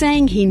point of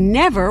saying he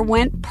never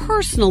went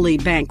personally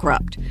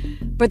bankrupt.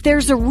 But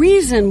there's a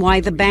reason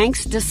why the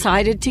banks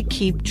decided to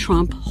keep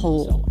Trump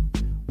whole.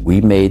 We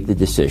made the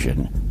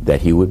decision that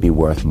he would be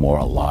worth more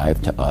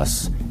alive to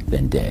us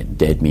than dead.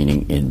 Dead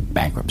meaning in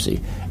bankruptcy.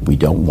 We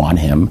don't want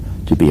him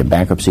to be in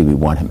bankruptcy. We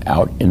want him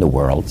out in the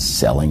world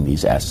selling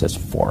these assets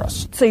for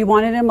us. So you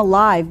wanted him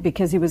alive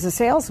because he was a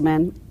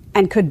salesman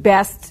and could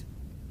best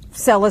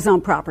sell his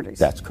own properties.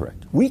 That's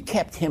correct. We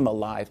kept him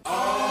alive.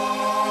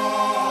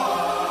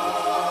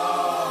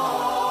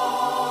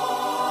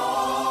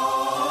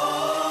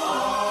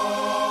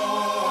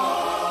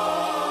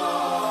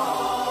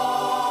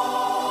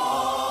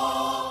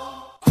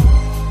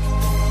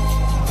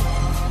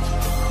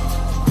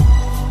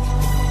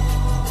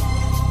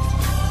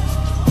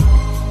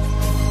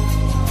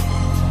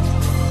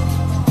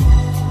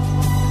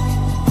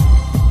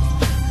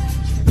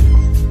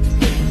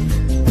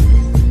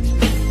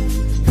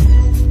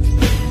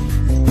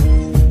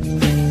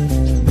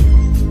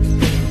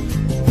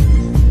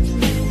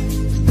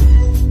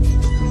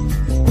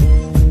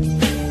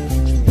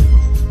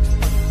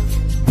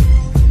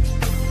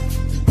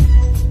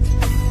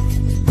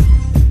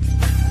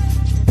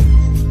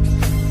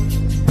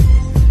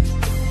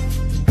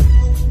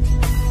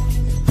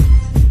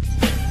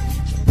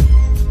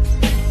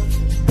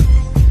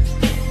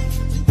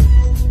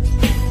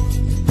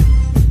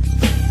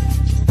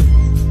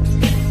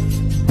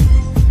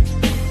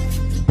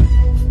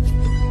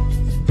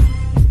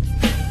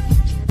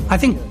 I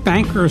think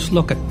bankers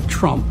look at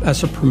Trump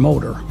as a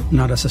promoter,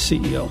 not as a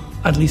CEO.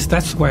 At least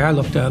that's the way I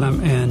looked at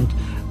him, and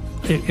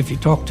if you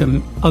talk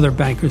to other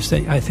bankers,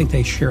 I think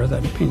they share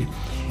that opinion.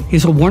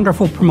 He's a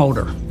wonderful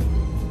promoter.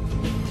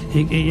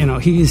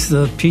 He's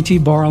the P.T.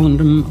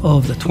 Barnum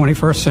of the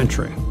 21st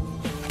century.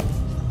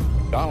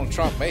 Donald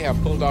Trump may have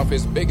pulled off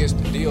his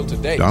biggest deal to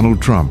date.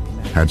 Donald Trump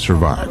had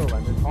survived.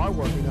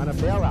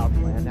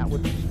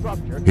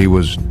 He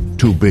was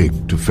too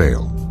big to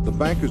fail. The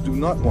bankers do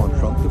not want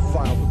Trump to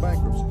file for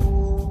bankruptcy.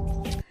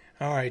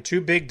 All right, too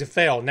big to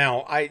fail.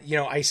 Now,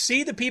 I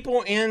see the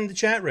people in the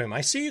chat room.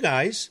 I see you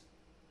guys.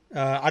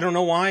 I don't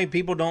know why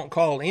people don't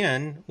call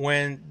in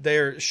when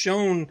they're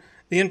shown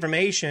the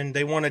information.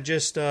 They want to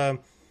just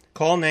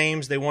call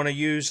names. They want to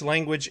use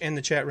language in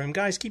the chat room.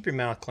 Guys, keep your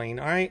mouth clean,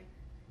 all right?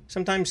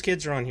 Sometimes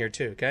kids are on here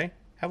too, okay?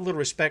 Have a little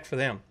respect for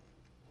them.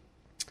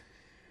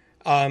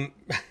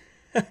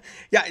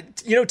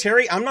 Yeah,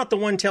 Terry, I'm not the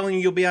one telling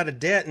you you'll be out of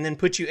debt and then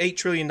put you $8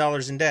 trillion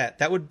in debt.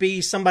 That would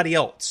be somebody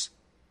else.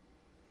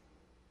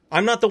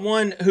 I'm not the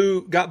one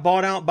who got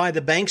bought out by the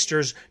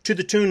banksters to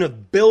the tune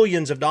of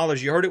billions of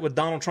dollars. You heard it with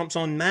Donald Trump's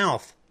own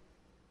mouth.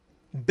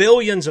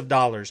 Billions of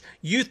dollars.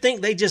 You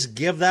think they just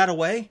give that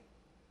away?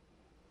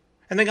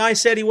 And the guy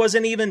said they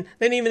didn't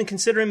even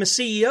consider him a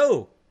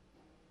CEO.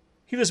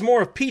 He was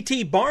more of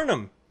P.T.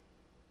 Barnum.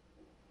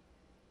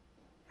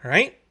 All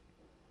right?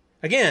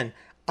 Again,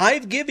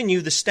 I've given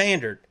you the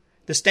standard.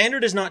 The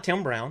standard is not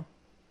Tim Brown.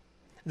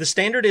 The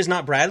standard is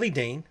not Bradley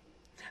Dean.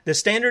 The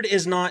standard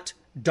is not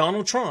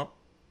Donald Trump.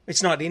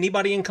 It's not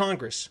anybody in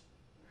Congress.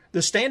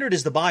 The standard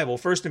is the Bible,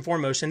 first and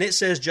foremost, and it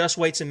says just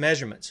weights and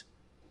measurements.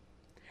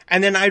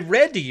 And then I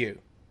read to you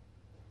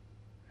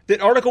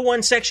that Article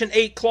 1, Section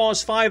 8,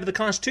 Clause 5 of the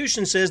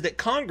Constitution says that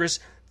Congress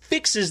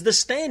fixes the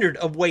standard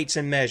of weights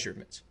and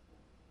measurements.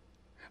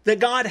 That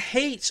God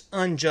hates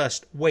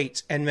unjust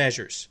weights and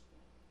measures.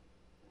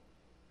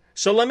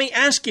 So let me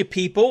ask you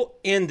people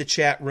in the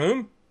chat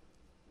room,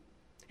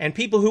 and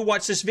people who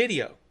watch this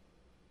video,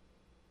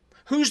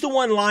 who's the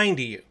one lying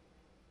to you?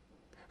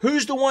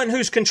 Who's the one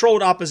who's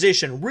controlled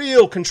opposition,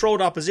 real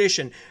controlled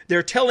opposition?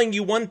 They're telling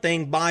you one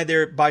thing by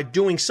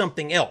doing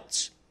something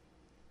else.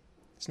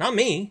 It's not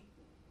me.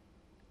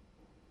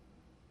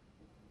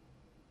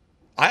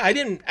 I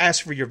didn't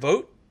ask for your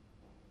vote.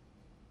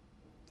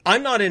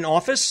 I'm not in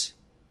office.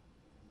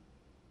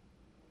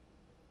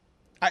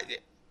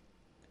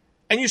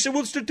 And you say,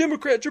 well, it's the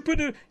Democrats.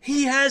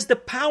 He has the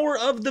power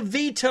of the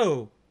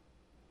veto.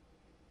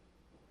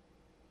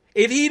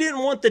 If he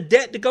didn't want the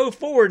debt to go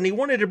forward and he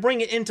wanted to bring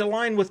it into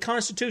line with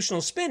constitutional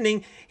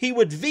spending, he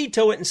would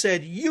veto it and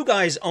said, you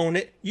guys own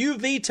it, you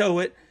veto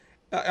it,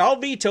 I'll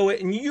veto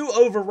it, and you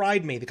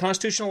override me. The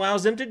Constitution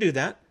allows them to do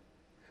that,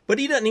 but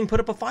he doesn't even put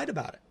up a fight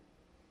about it.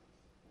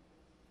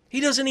 He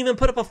doesn't even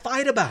put up a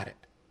fight about it.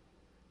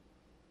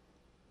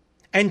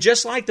 And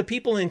just like the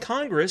people in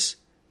Congress,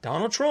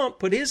 Donald Trump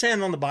put his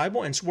hand on the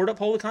Bible and swore to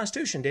uphold the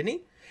Constitution, didn't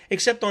he?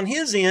 Except on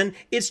his end,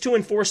 it's to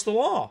enforce the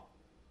law.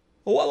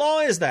 Well, what law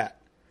is that?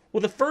 Well,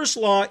 the first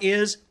law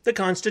is the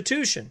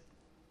Constitution.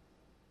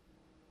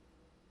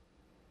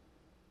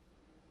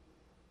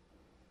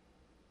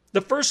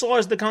 The first law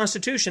is the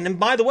Constitution. And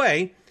by the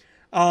way,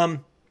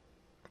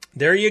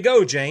 there you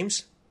go,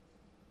 James.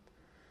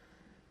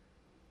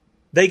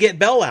 They get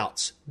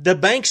bailouts. The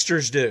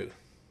banksters do.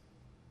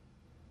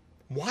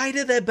 Why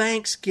do the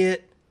banks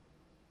get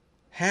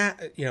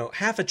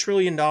 $500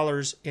 billion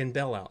in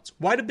bailouts?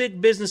 Why do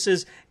big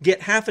businesses get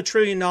 $500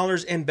 billion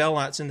in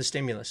bailouts in the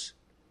stimulus?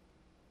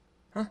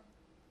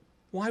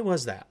 Why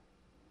was that?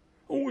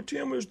 Oh,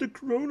 Tim, it's the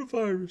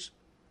coronavirus.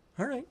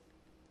 All right.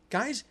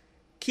 Guys,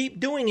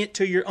 keep doing it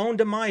to your own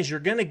demise. You're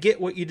going to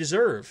get what you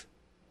deserve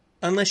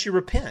unless you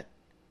repent.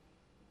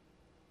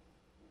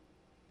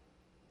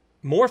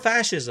 More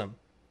fascism.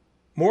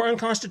 More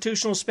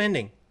unconstitutional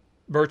spending.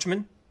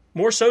 Birchman.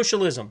 More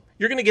socialism.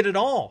 You're going to get it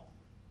all.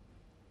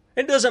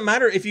 It doesn't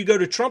matter if you go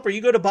to Trump or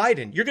you go to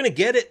Biden. You're going to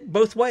get it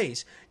both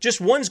ways. Just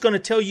one's going to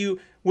tell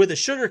you with a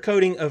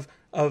sugarcoating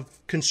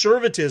of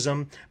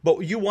conservatism, but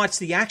you watch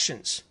the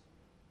actions.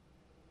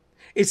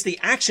 It's the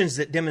actions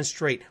that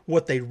demonstrate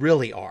what they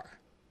really are.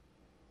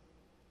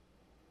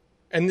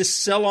 And this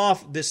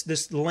sell-off,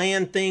 this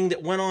land thing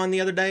that went on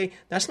the other day,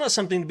 that's not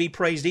something to be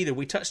praised either.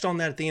 We touched on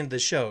that at the end of the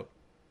show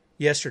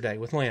yesterday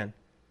with Lynn.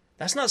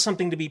 That's not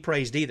something to be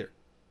praised either.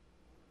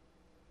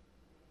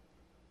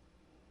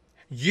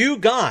 You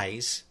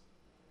guys,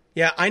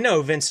 yeah, I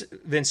know,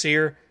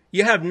 Vincier,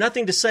 you have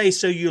nothing to say,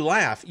 so you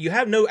laugh. You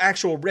have no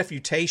actual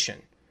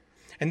refutation.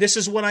 And this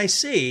is what I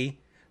see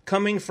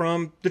coming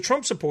from the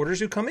Trump supporters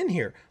who come in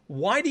here.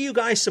 Why do you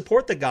guys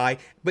support the guy,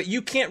 but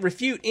you can't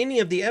refute any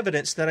of the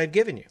evidence that I've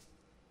given you?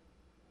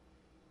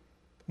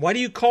 Why do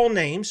you call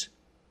names?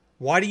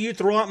 Why do you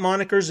throw out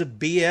monikers of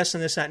BS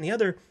and this, that, and the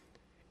other,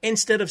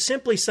 instead of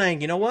simply saying,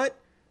 you know what?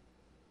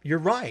 You're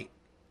right.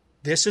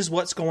 This is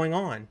what's going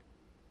on.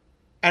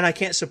 And I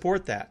can't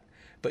support that.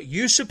 But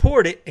you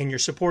support it, and you're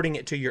supporting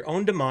it to your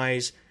own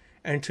demise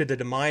and to the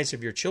demise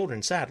of your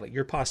children, sadly,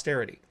 your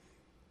posterity.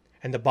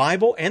 And the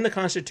Bible and the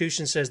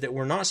Constitution says that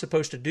we're not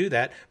supposed to do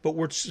that, but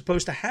we're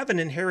supposed to have an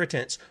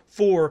inheritance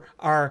for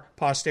our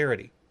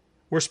posterity.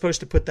 We're supposed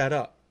to put that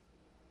up.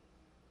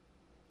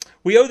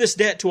 We owe this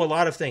debt to a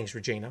lot of things,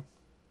 Regina.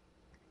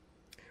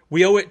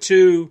 We owe it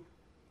to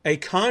a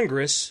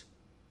Congress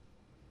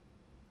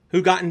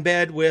who got in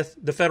bed with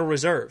the Federal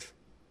Reserve.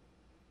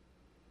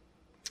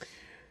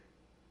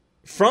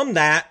 From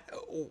that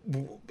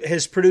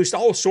has produced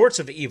all sorts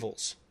of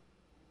evils.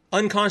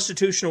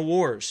 Unconstitutional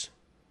wars.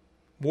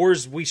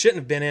 Wars we shouldn't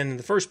have been in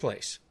the first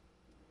place.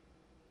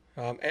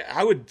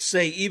 I would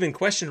say even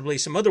questionably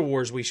some other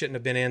wars we shouldn't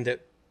have been in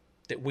that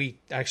we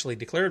actually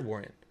declared war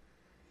in.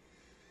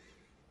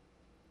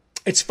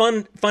 It's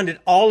funded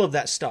all of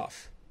that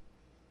stuff.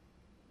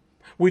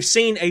 We've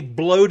seen a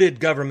bloated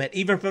government,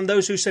 even from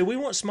those who say we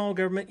want small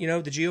government. You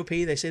know, the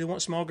GOP, they say they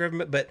want small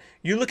government, but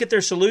you look at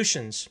their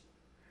solutions.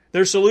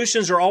 Their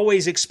solutions are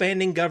always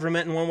expanding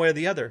government in one way or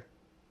the other.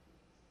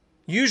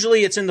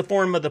 Usually it's in the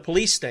form of the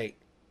police state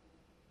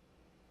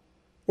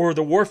or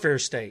the warfare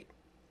state.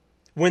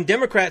 When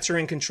Democrats are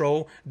in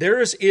control,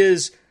 theirs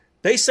is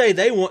they say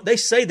they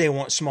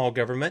want small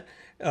government.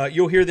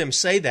 You'll hear them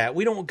say that.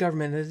 We don't want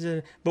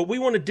government, but we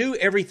want to do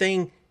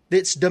everything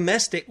that's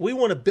domestic. We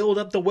want to build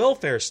up the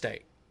welfare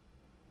state.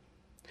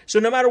 So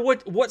no matter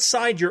what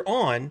side you're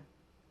on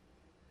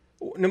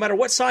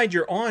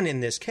in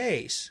this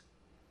case,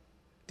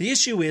 the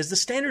issue is the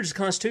standard is the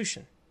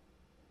Constitution.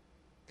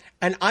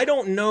 And I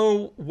don't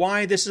know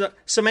why this is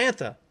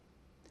Samantha.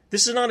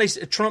 This is not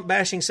a Trump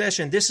bashing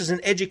session. This is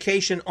an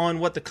education on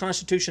what the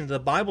Constitution and the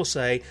Bible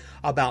say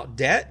about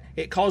debt.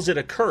 It calls it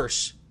a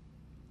curse.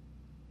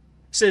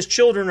 It says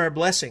children are a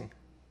blessing.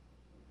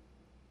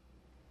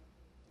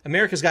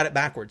 America's got it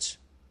backwards.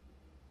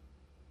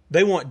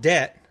 They want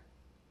debt,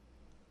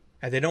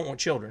 and they don't want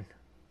children.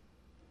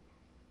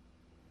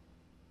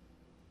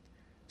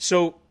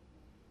 So,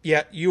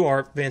 yeah, you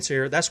are, Vince,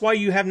 here. That's why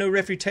you have no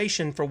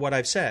refutation for what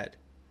I've said.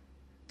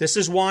 This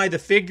is why the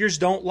figures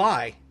don't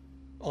lie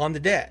on the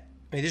debt.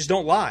 I mean, they just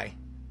don't lie.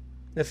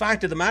 The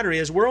fact of the matter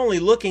is, we're only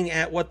looking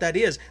at what that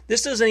is.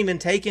 This doesn't even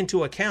take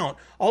into account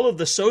all of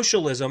the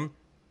socialism.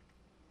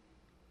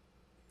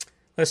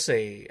 Let's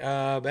see.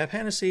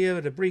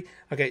 Panacea, debris.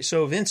 Okay,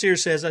 so Vince here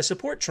says, I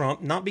support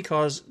Trump, not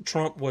because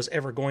Trump was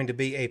ever going to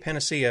be a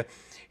panacea.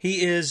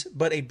 He is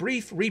but a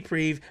brief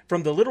reprieve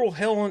from the literal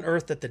hell on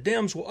earth that the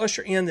Dems will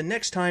usher in the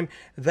next time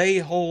they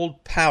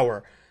hold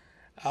power.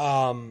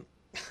 You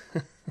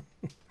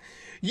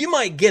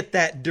might get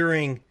that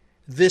during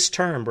this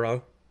term,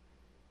 bro.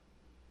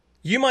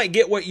 You might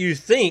get what you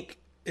think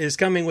is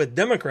coming with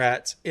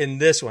Democrats in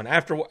this one.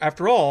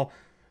 After all,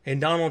 in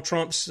Donald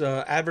Trump's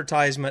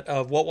advertisement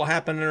of what will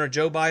happen under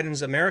Joe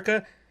Biden's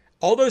America,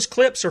 all those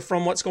clips are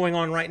from what's going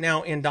on right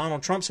now in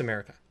Donald Trump's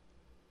America.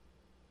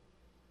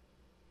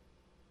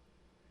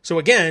 So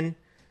again,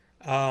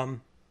 that's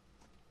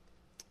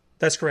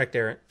correct,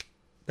 Eric.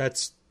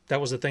 That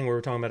was the thing we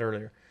were talking about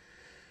earlier.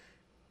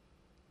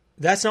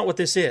 That's not what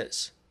this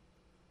is.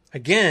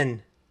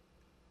 Again,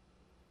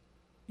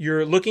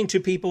 you're looking to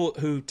people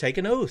who take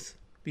an oath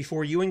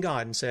before you and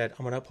God and said,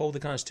 I'm going to uphold the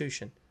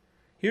Constitution.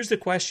 Here's the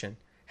question.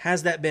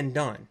 Has that been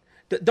done?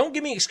 Don't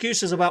give me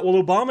excuses about,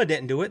 well, Obama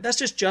didn't do it. That's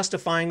just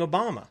justifying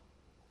Obama.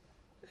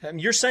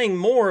 You're saying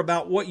more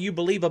about what you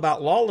believe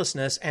about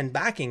lawlessness and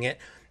backing it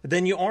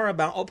than you are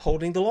about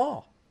upholding the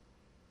law.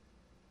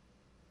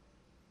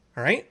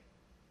 All right?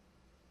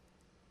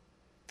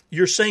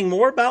 You're saying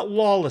more about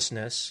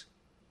lawlessness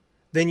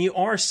than you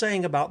are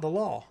saying about the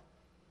law.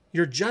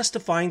 You're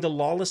justifying the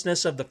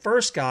lawlessness of the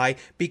first guy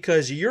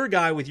because your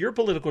guy with your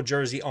political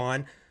jersey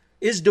on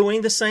is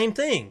doing the same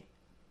thing.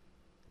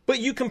 But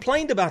you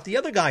complained about the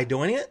other guy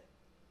doing it.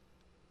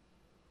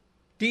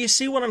 Do you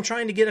see what I'm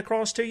trying to get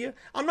across to you?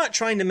 I'm not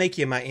trying to make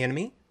you my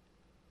enemy.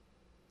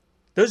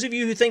 Those of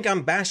you who think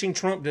I'm bashing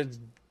Trump to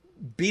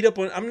beat up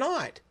on, I'm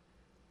not.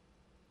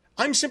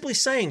 I'm simply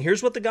saying,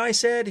 here's what the guy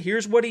said,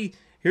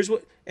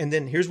 and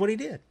then here's what he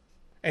did.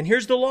 And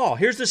here's the law.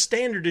 Here's the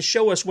standard to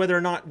show us whether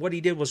or not what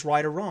he did was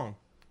right or wrong.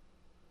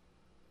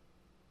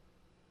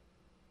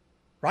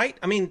 Right?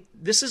 I mean,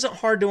 this isn't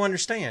hard to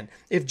understand.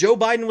 If Joe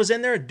Biden was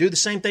in there, I'd do the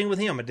same thing with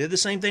him. I did the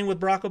same thing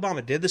with Barack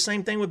Obama. Did the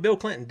same thing with Bill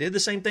Clinton. Did the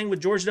same thing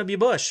with George W.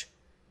 Bush.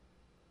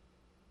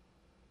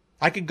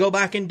 I could go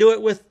back and do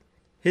it with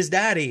his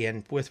daddy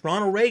and with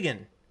Ronald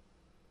Reagan.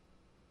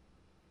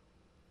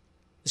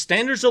 The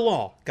standards of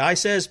law. Guy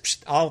says,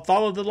 I'll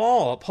follow the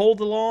law, I'll uphold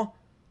the law.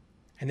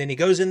 And then he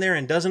goes in there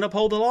and doesn't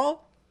uphold the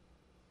law?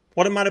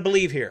 What am I to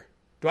believe here?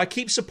 Do I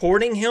keep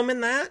supporting him in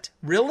that?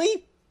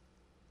 Really?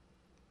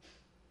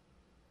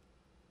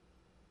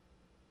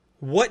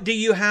 What do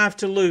you have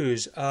to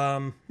lose?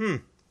 Well,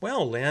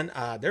 Lynn,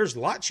 there's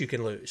lots you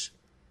can lose.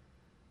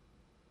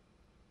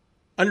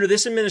 Under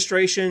this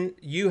administration,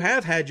 you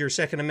have had your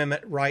Second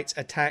Amendment rights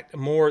attacked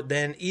more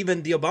than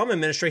even the Obama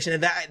administration,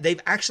 and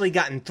they've actually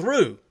gotten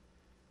through.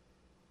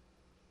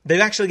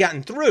 They've actually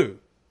gotten through.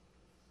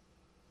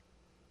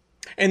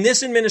 And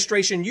this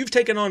administration, you've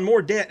taken on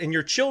more debt, and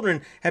your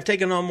children have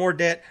taken on more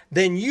debt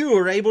than you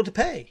are able to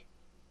pay.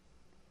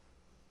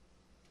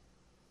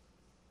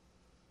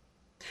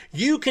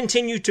 You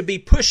continue to be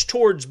pushed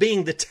towards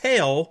being the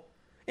tail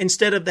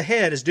instead of the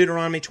head, as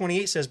Deuteronomy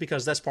 28 says,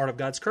 because that's part of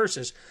God's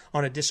curses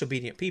on a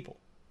disobedient people.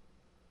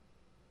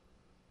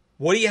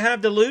 What do you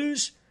have to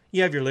lose?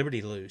 You have your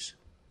liberty to lose.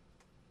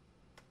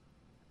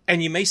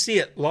 And you may see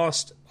it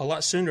lost a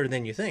lot sooner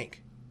than you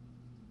think.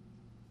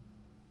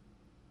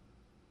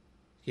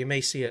 You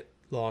may see it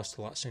lost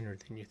a lot sooner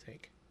than you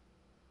think.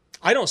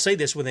 I don't say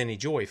this with any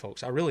joy,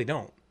 folks. I really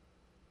don't.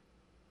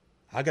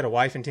 I got a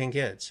wife and 10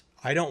 kids.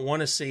 I don't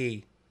want to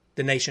see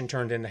the nation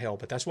turned into hell,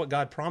 but that's what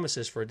God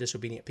promises for a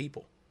disobedient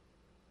people.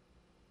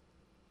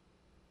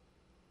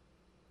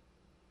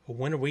 But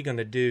when are we going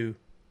to do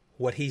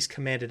what He's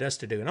commanded us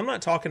to do? And I'm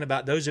not talking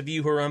about those of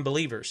you who are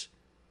unbelievers.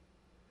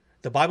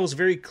 The Bible's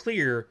very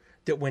clear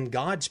that when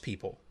God's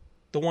people,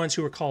 the ones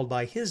who are called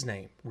by His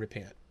name,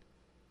 repent,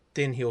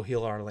 then He'll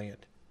heal our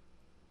land.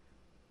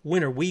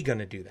 When are we going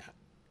to do that?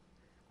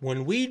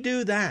 When we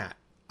do that,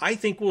 I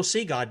think we'll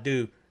see God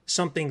do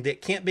something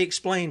that can't be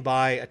explained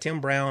by a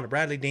Tim Brown, a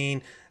Bradley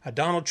Dean, a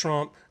Donald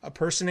Trump, a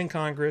person in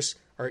Congress,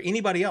 or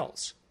anybody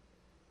else.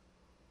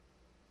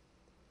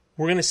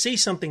 We're going to see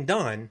something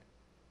done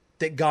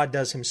that God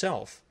does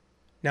Himself.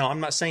 Now, I'm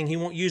not saying He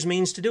won't use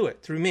means to do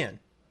it through men,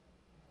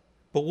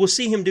 but we'll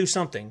see Him do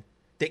something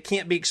that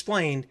can't be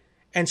explained,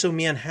 and so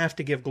men have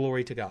to give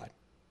glory to God.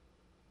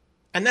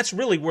 And that's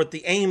really what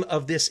the aim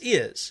of this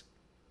is.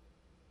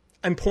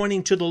 I'm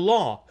pointing to the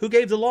law. Who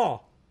gave the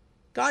law?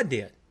 God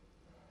did.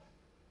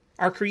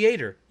 Our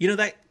Creator. You know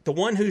that the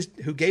one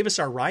who gave us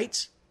our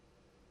rights?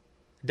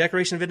 The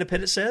Declaration of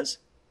Independence says?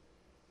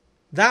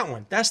 That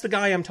one. That's the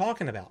guy I'm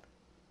talking about.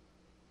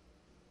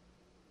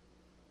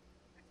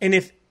 And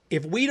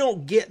if we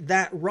don't get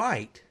that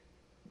right,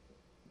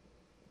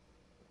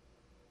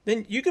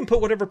 then you can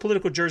put whatever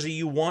political jersey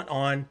you want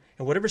on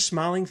and whatever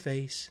smiling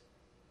face,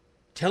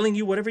 telling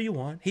you whatever you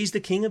want. He's the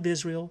King of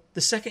Israel,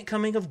 the second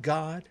coming of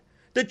God,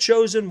 the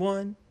chosen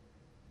one.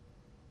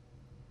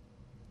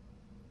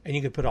 And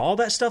you can put all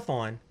that stuff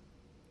on,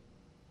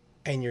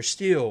 And you're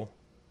still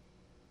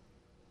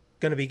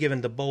going to be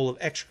given the bowl of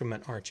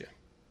excrement, aren't you?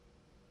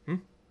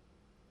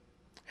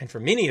 And for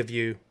many of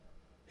you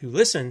who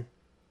listen,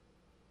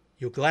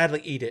 you'll gladly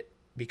eat it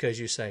because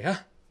you say,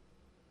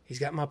 he's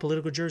got my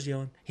political jersey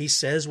on. He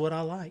says what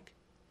I like.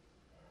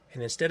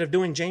 And instead of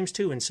doing James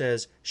 2 and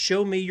says,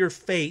 show me your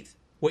faith,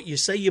 what you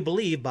say you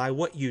believe by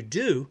what you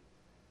do,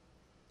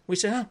 we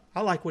say,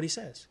 I like what he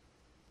says.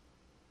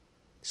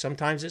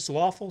 Sometimes it's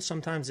lawful,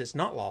 sometimes it's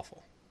not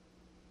lawful.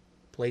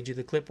 Played you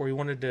the clip where he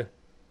wanted to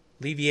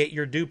alleviate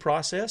your due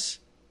process.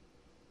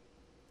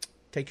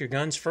 Take your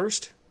guns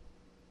first.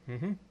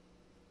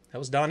 That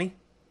was Donnie.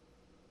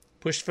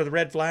 Pushed for the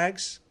red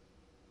flags.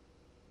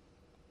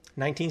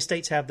 19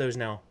 states have those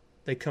now.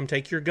 They come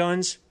take your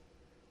guns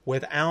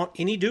without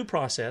any due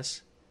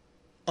process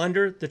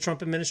under the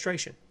Trump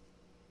administration.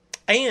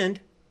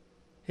 And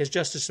his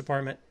Justice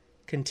Department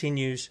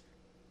continues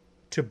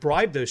to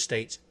bribe those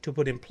states to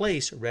put in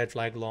place red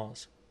flag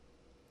laws.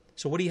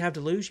 So what do you have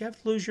to lose? You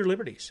have to lose your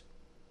liberties.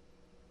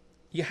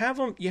 You have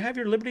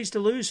your liberties to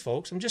lose,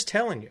 folks. I'm just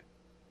telling you.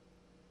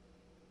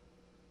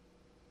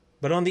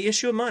 But on the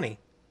issue of money,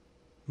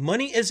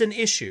 money is an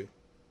issue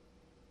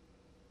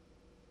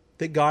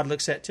that God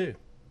looks at too.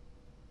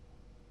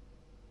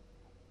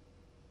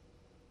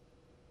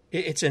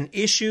 It's an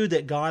issue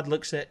that God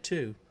looks at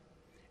too.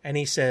 And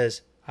he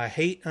says, I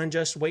hate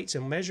unjust weights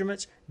and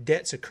measurements.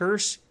 Debt's a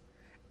curse.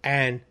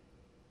 And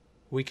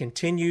we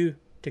continue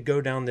to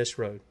go down this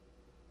road.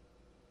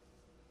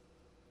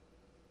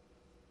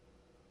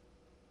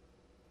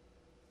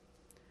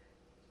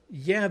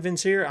 Yeah,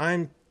 Vince here,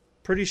 I'm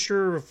pretty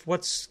sure of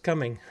what's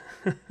coming.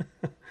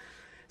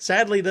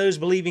 Sadly, those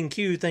believing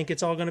Q think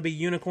it's all going to be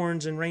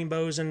unicorns and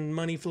rainbows and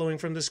money flowing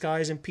from the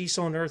skies and peace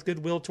on earth,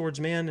 goodwill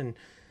towards men, and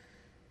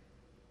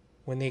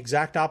when the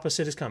exact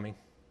opposite is coming.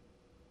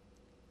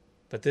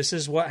 But this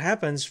is what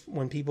happens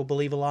when people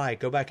believe a lie.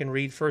 Go back and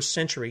read first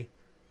century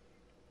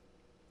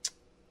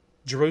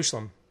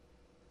Jerusalem.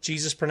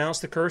 Jesus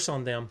pronounced the curse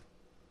on them.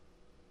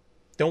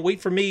 Don't weep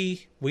for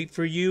me, weep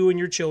for you and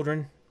your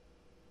children.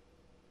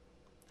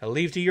 I'll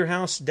leave to your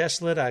house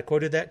desolate. I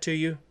quoted that to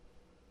you.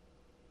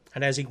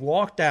 And as he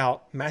walked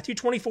out, Matthew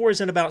 24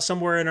 isn't about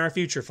somewhere in our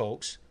future,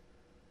 folks.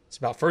 It's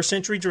about first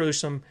century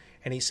Jerusalem.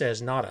 And he says,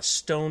 not a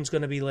stone's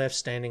going to be left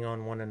standing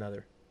on one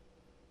another.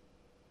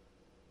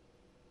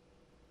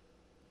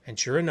 And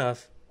sure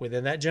enough,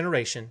 within that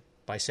generation,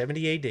 by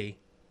 70 AD,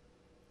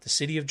 the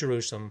city of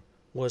Jerusalem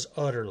was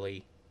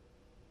utterly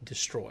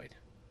destroyed.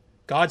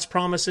 God's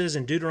promises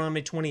in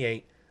Deuteronomy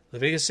 28,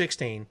 Leviticus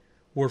 16,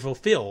 were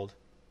fulfilled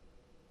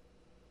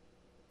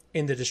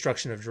in the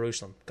destruction of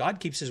Jerusalem. God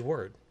keeps his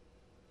word.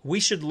 We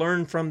should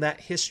learn from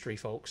that history,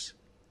 folks.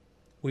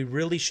 We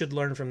really should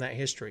learn from that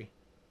history.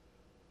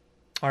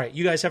 All right,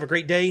 you guys have a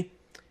great day.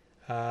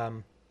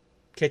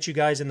 Catch you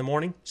guys in the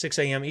morning, 6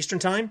 a.m. Eastern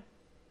Time.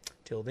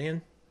 Till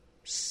then,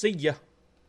 see ya.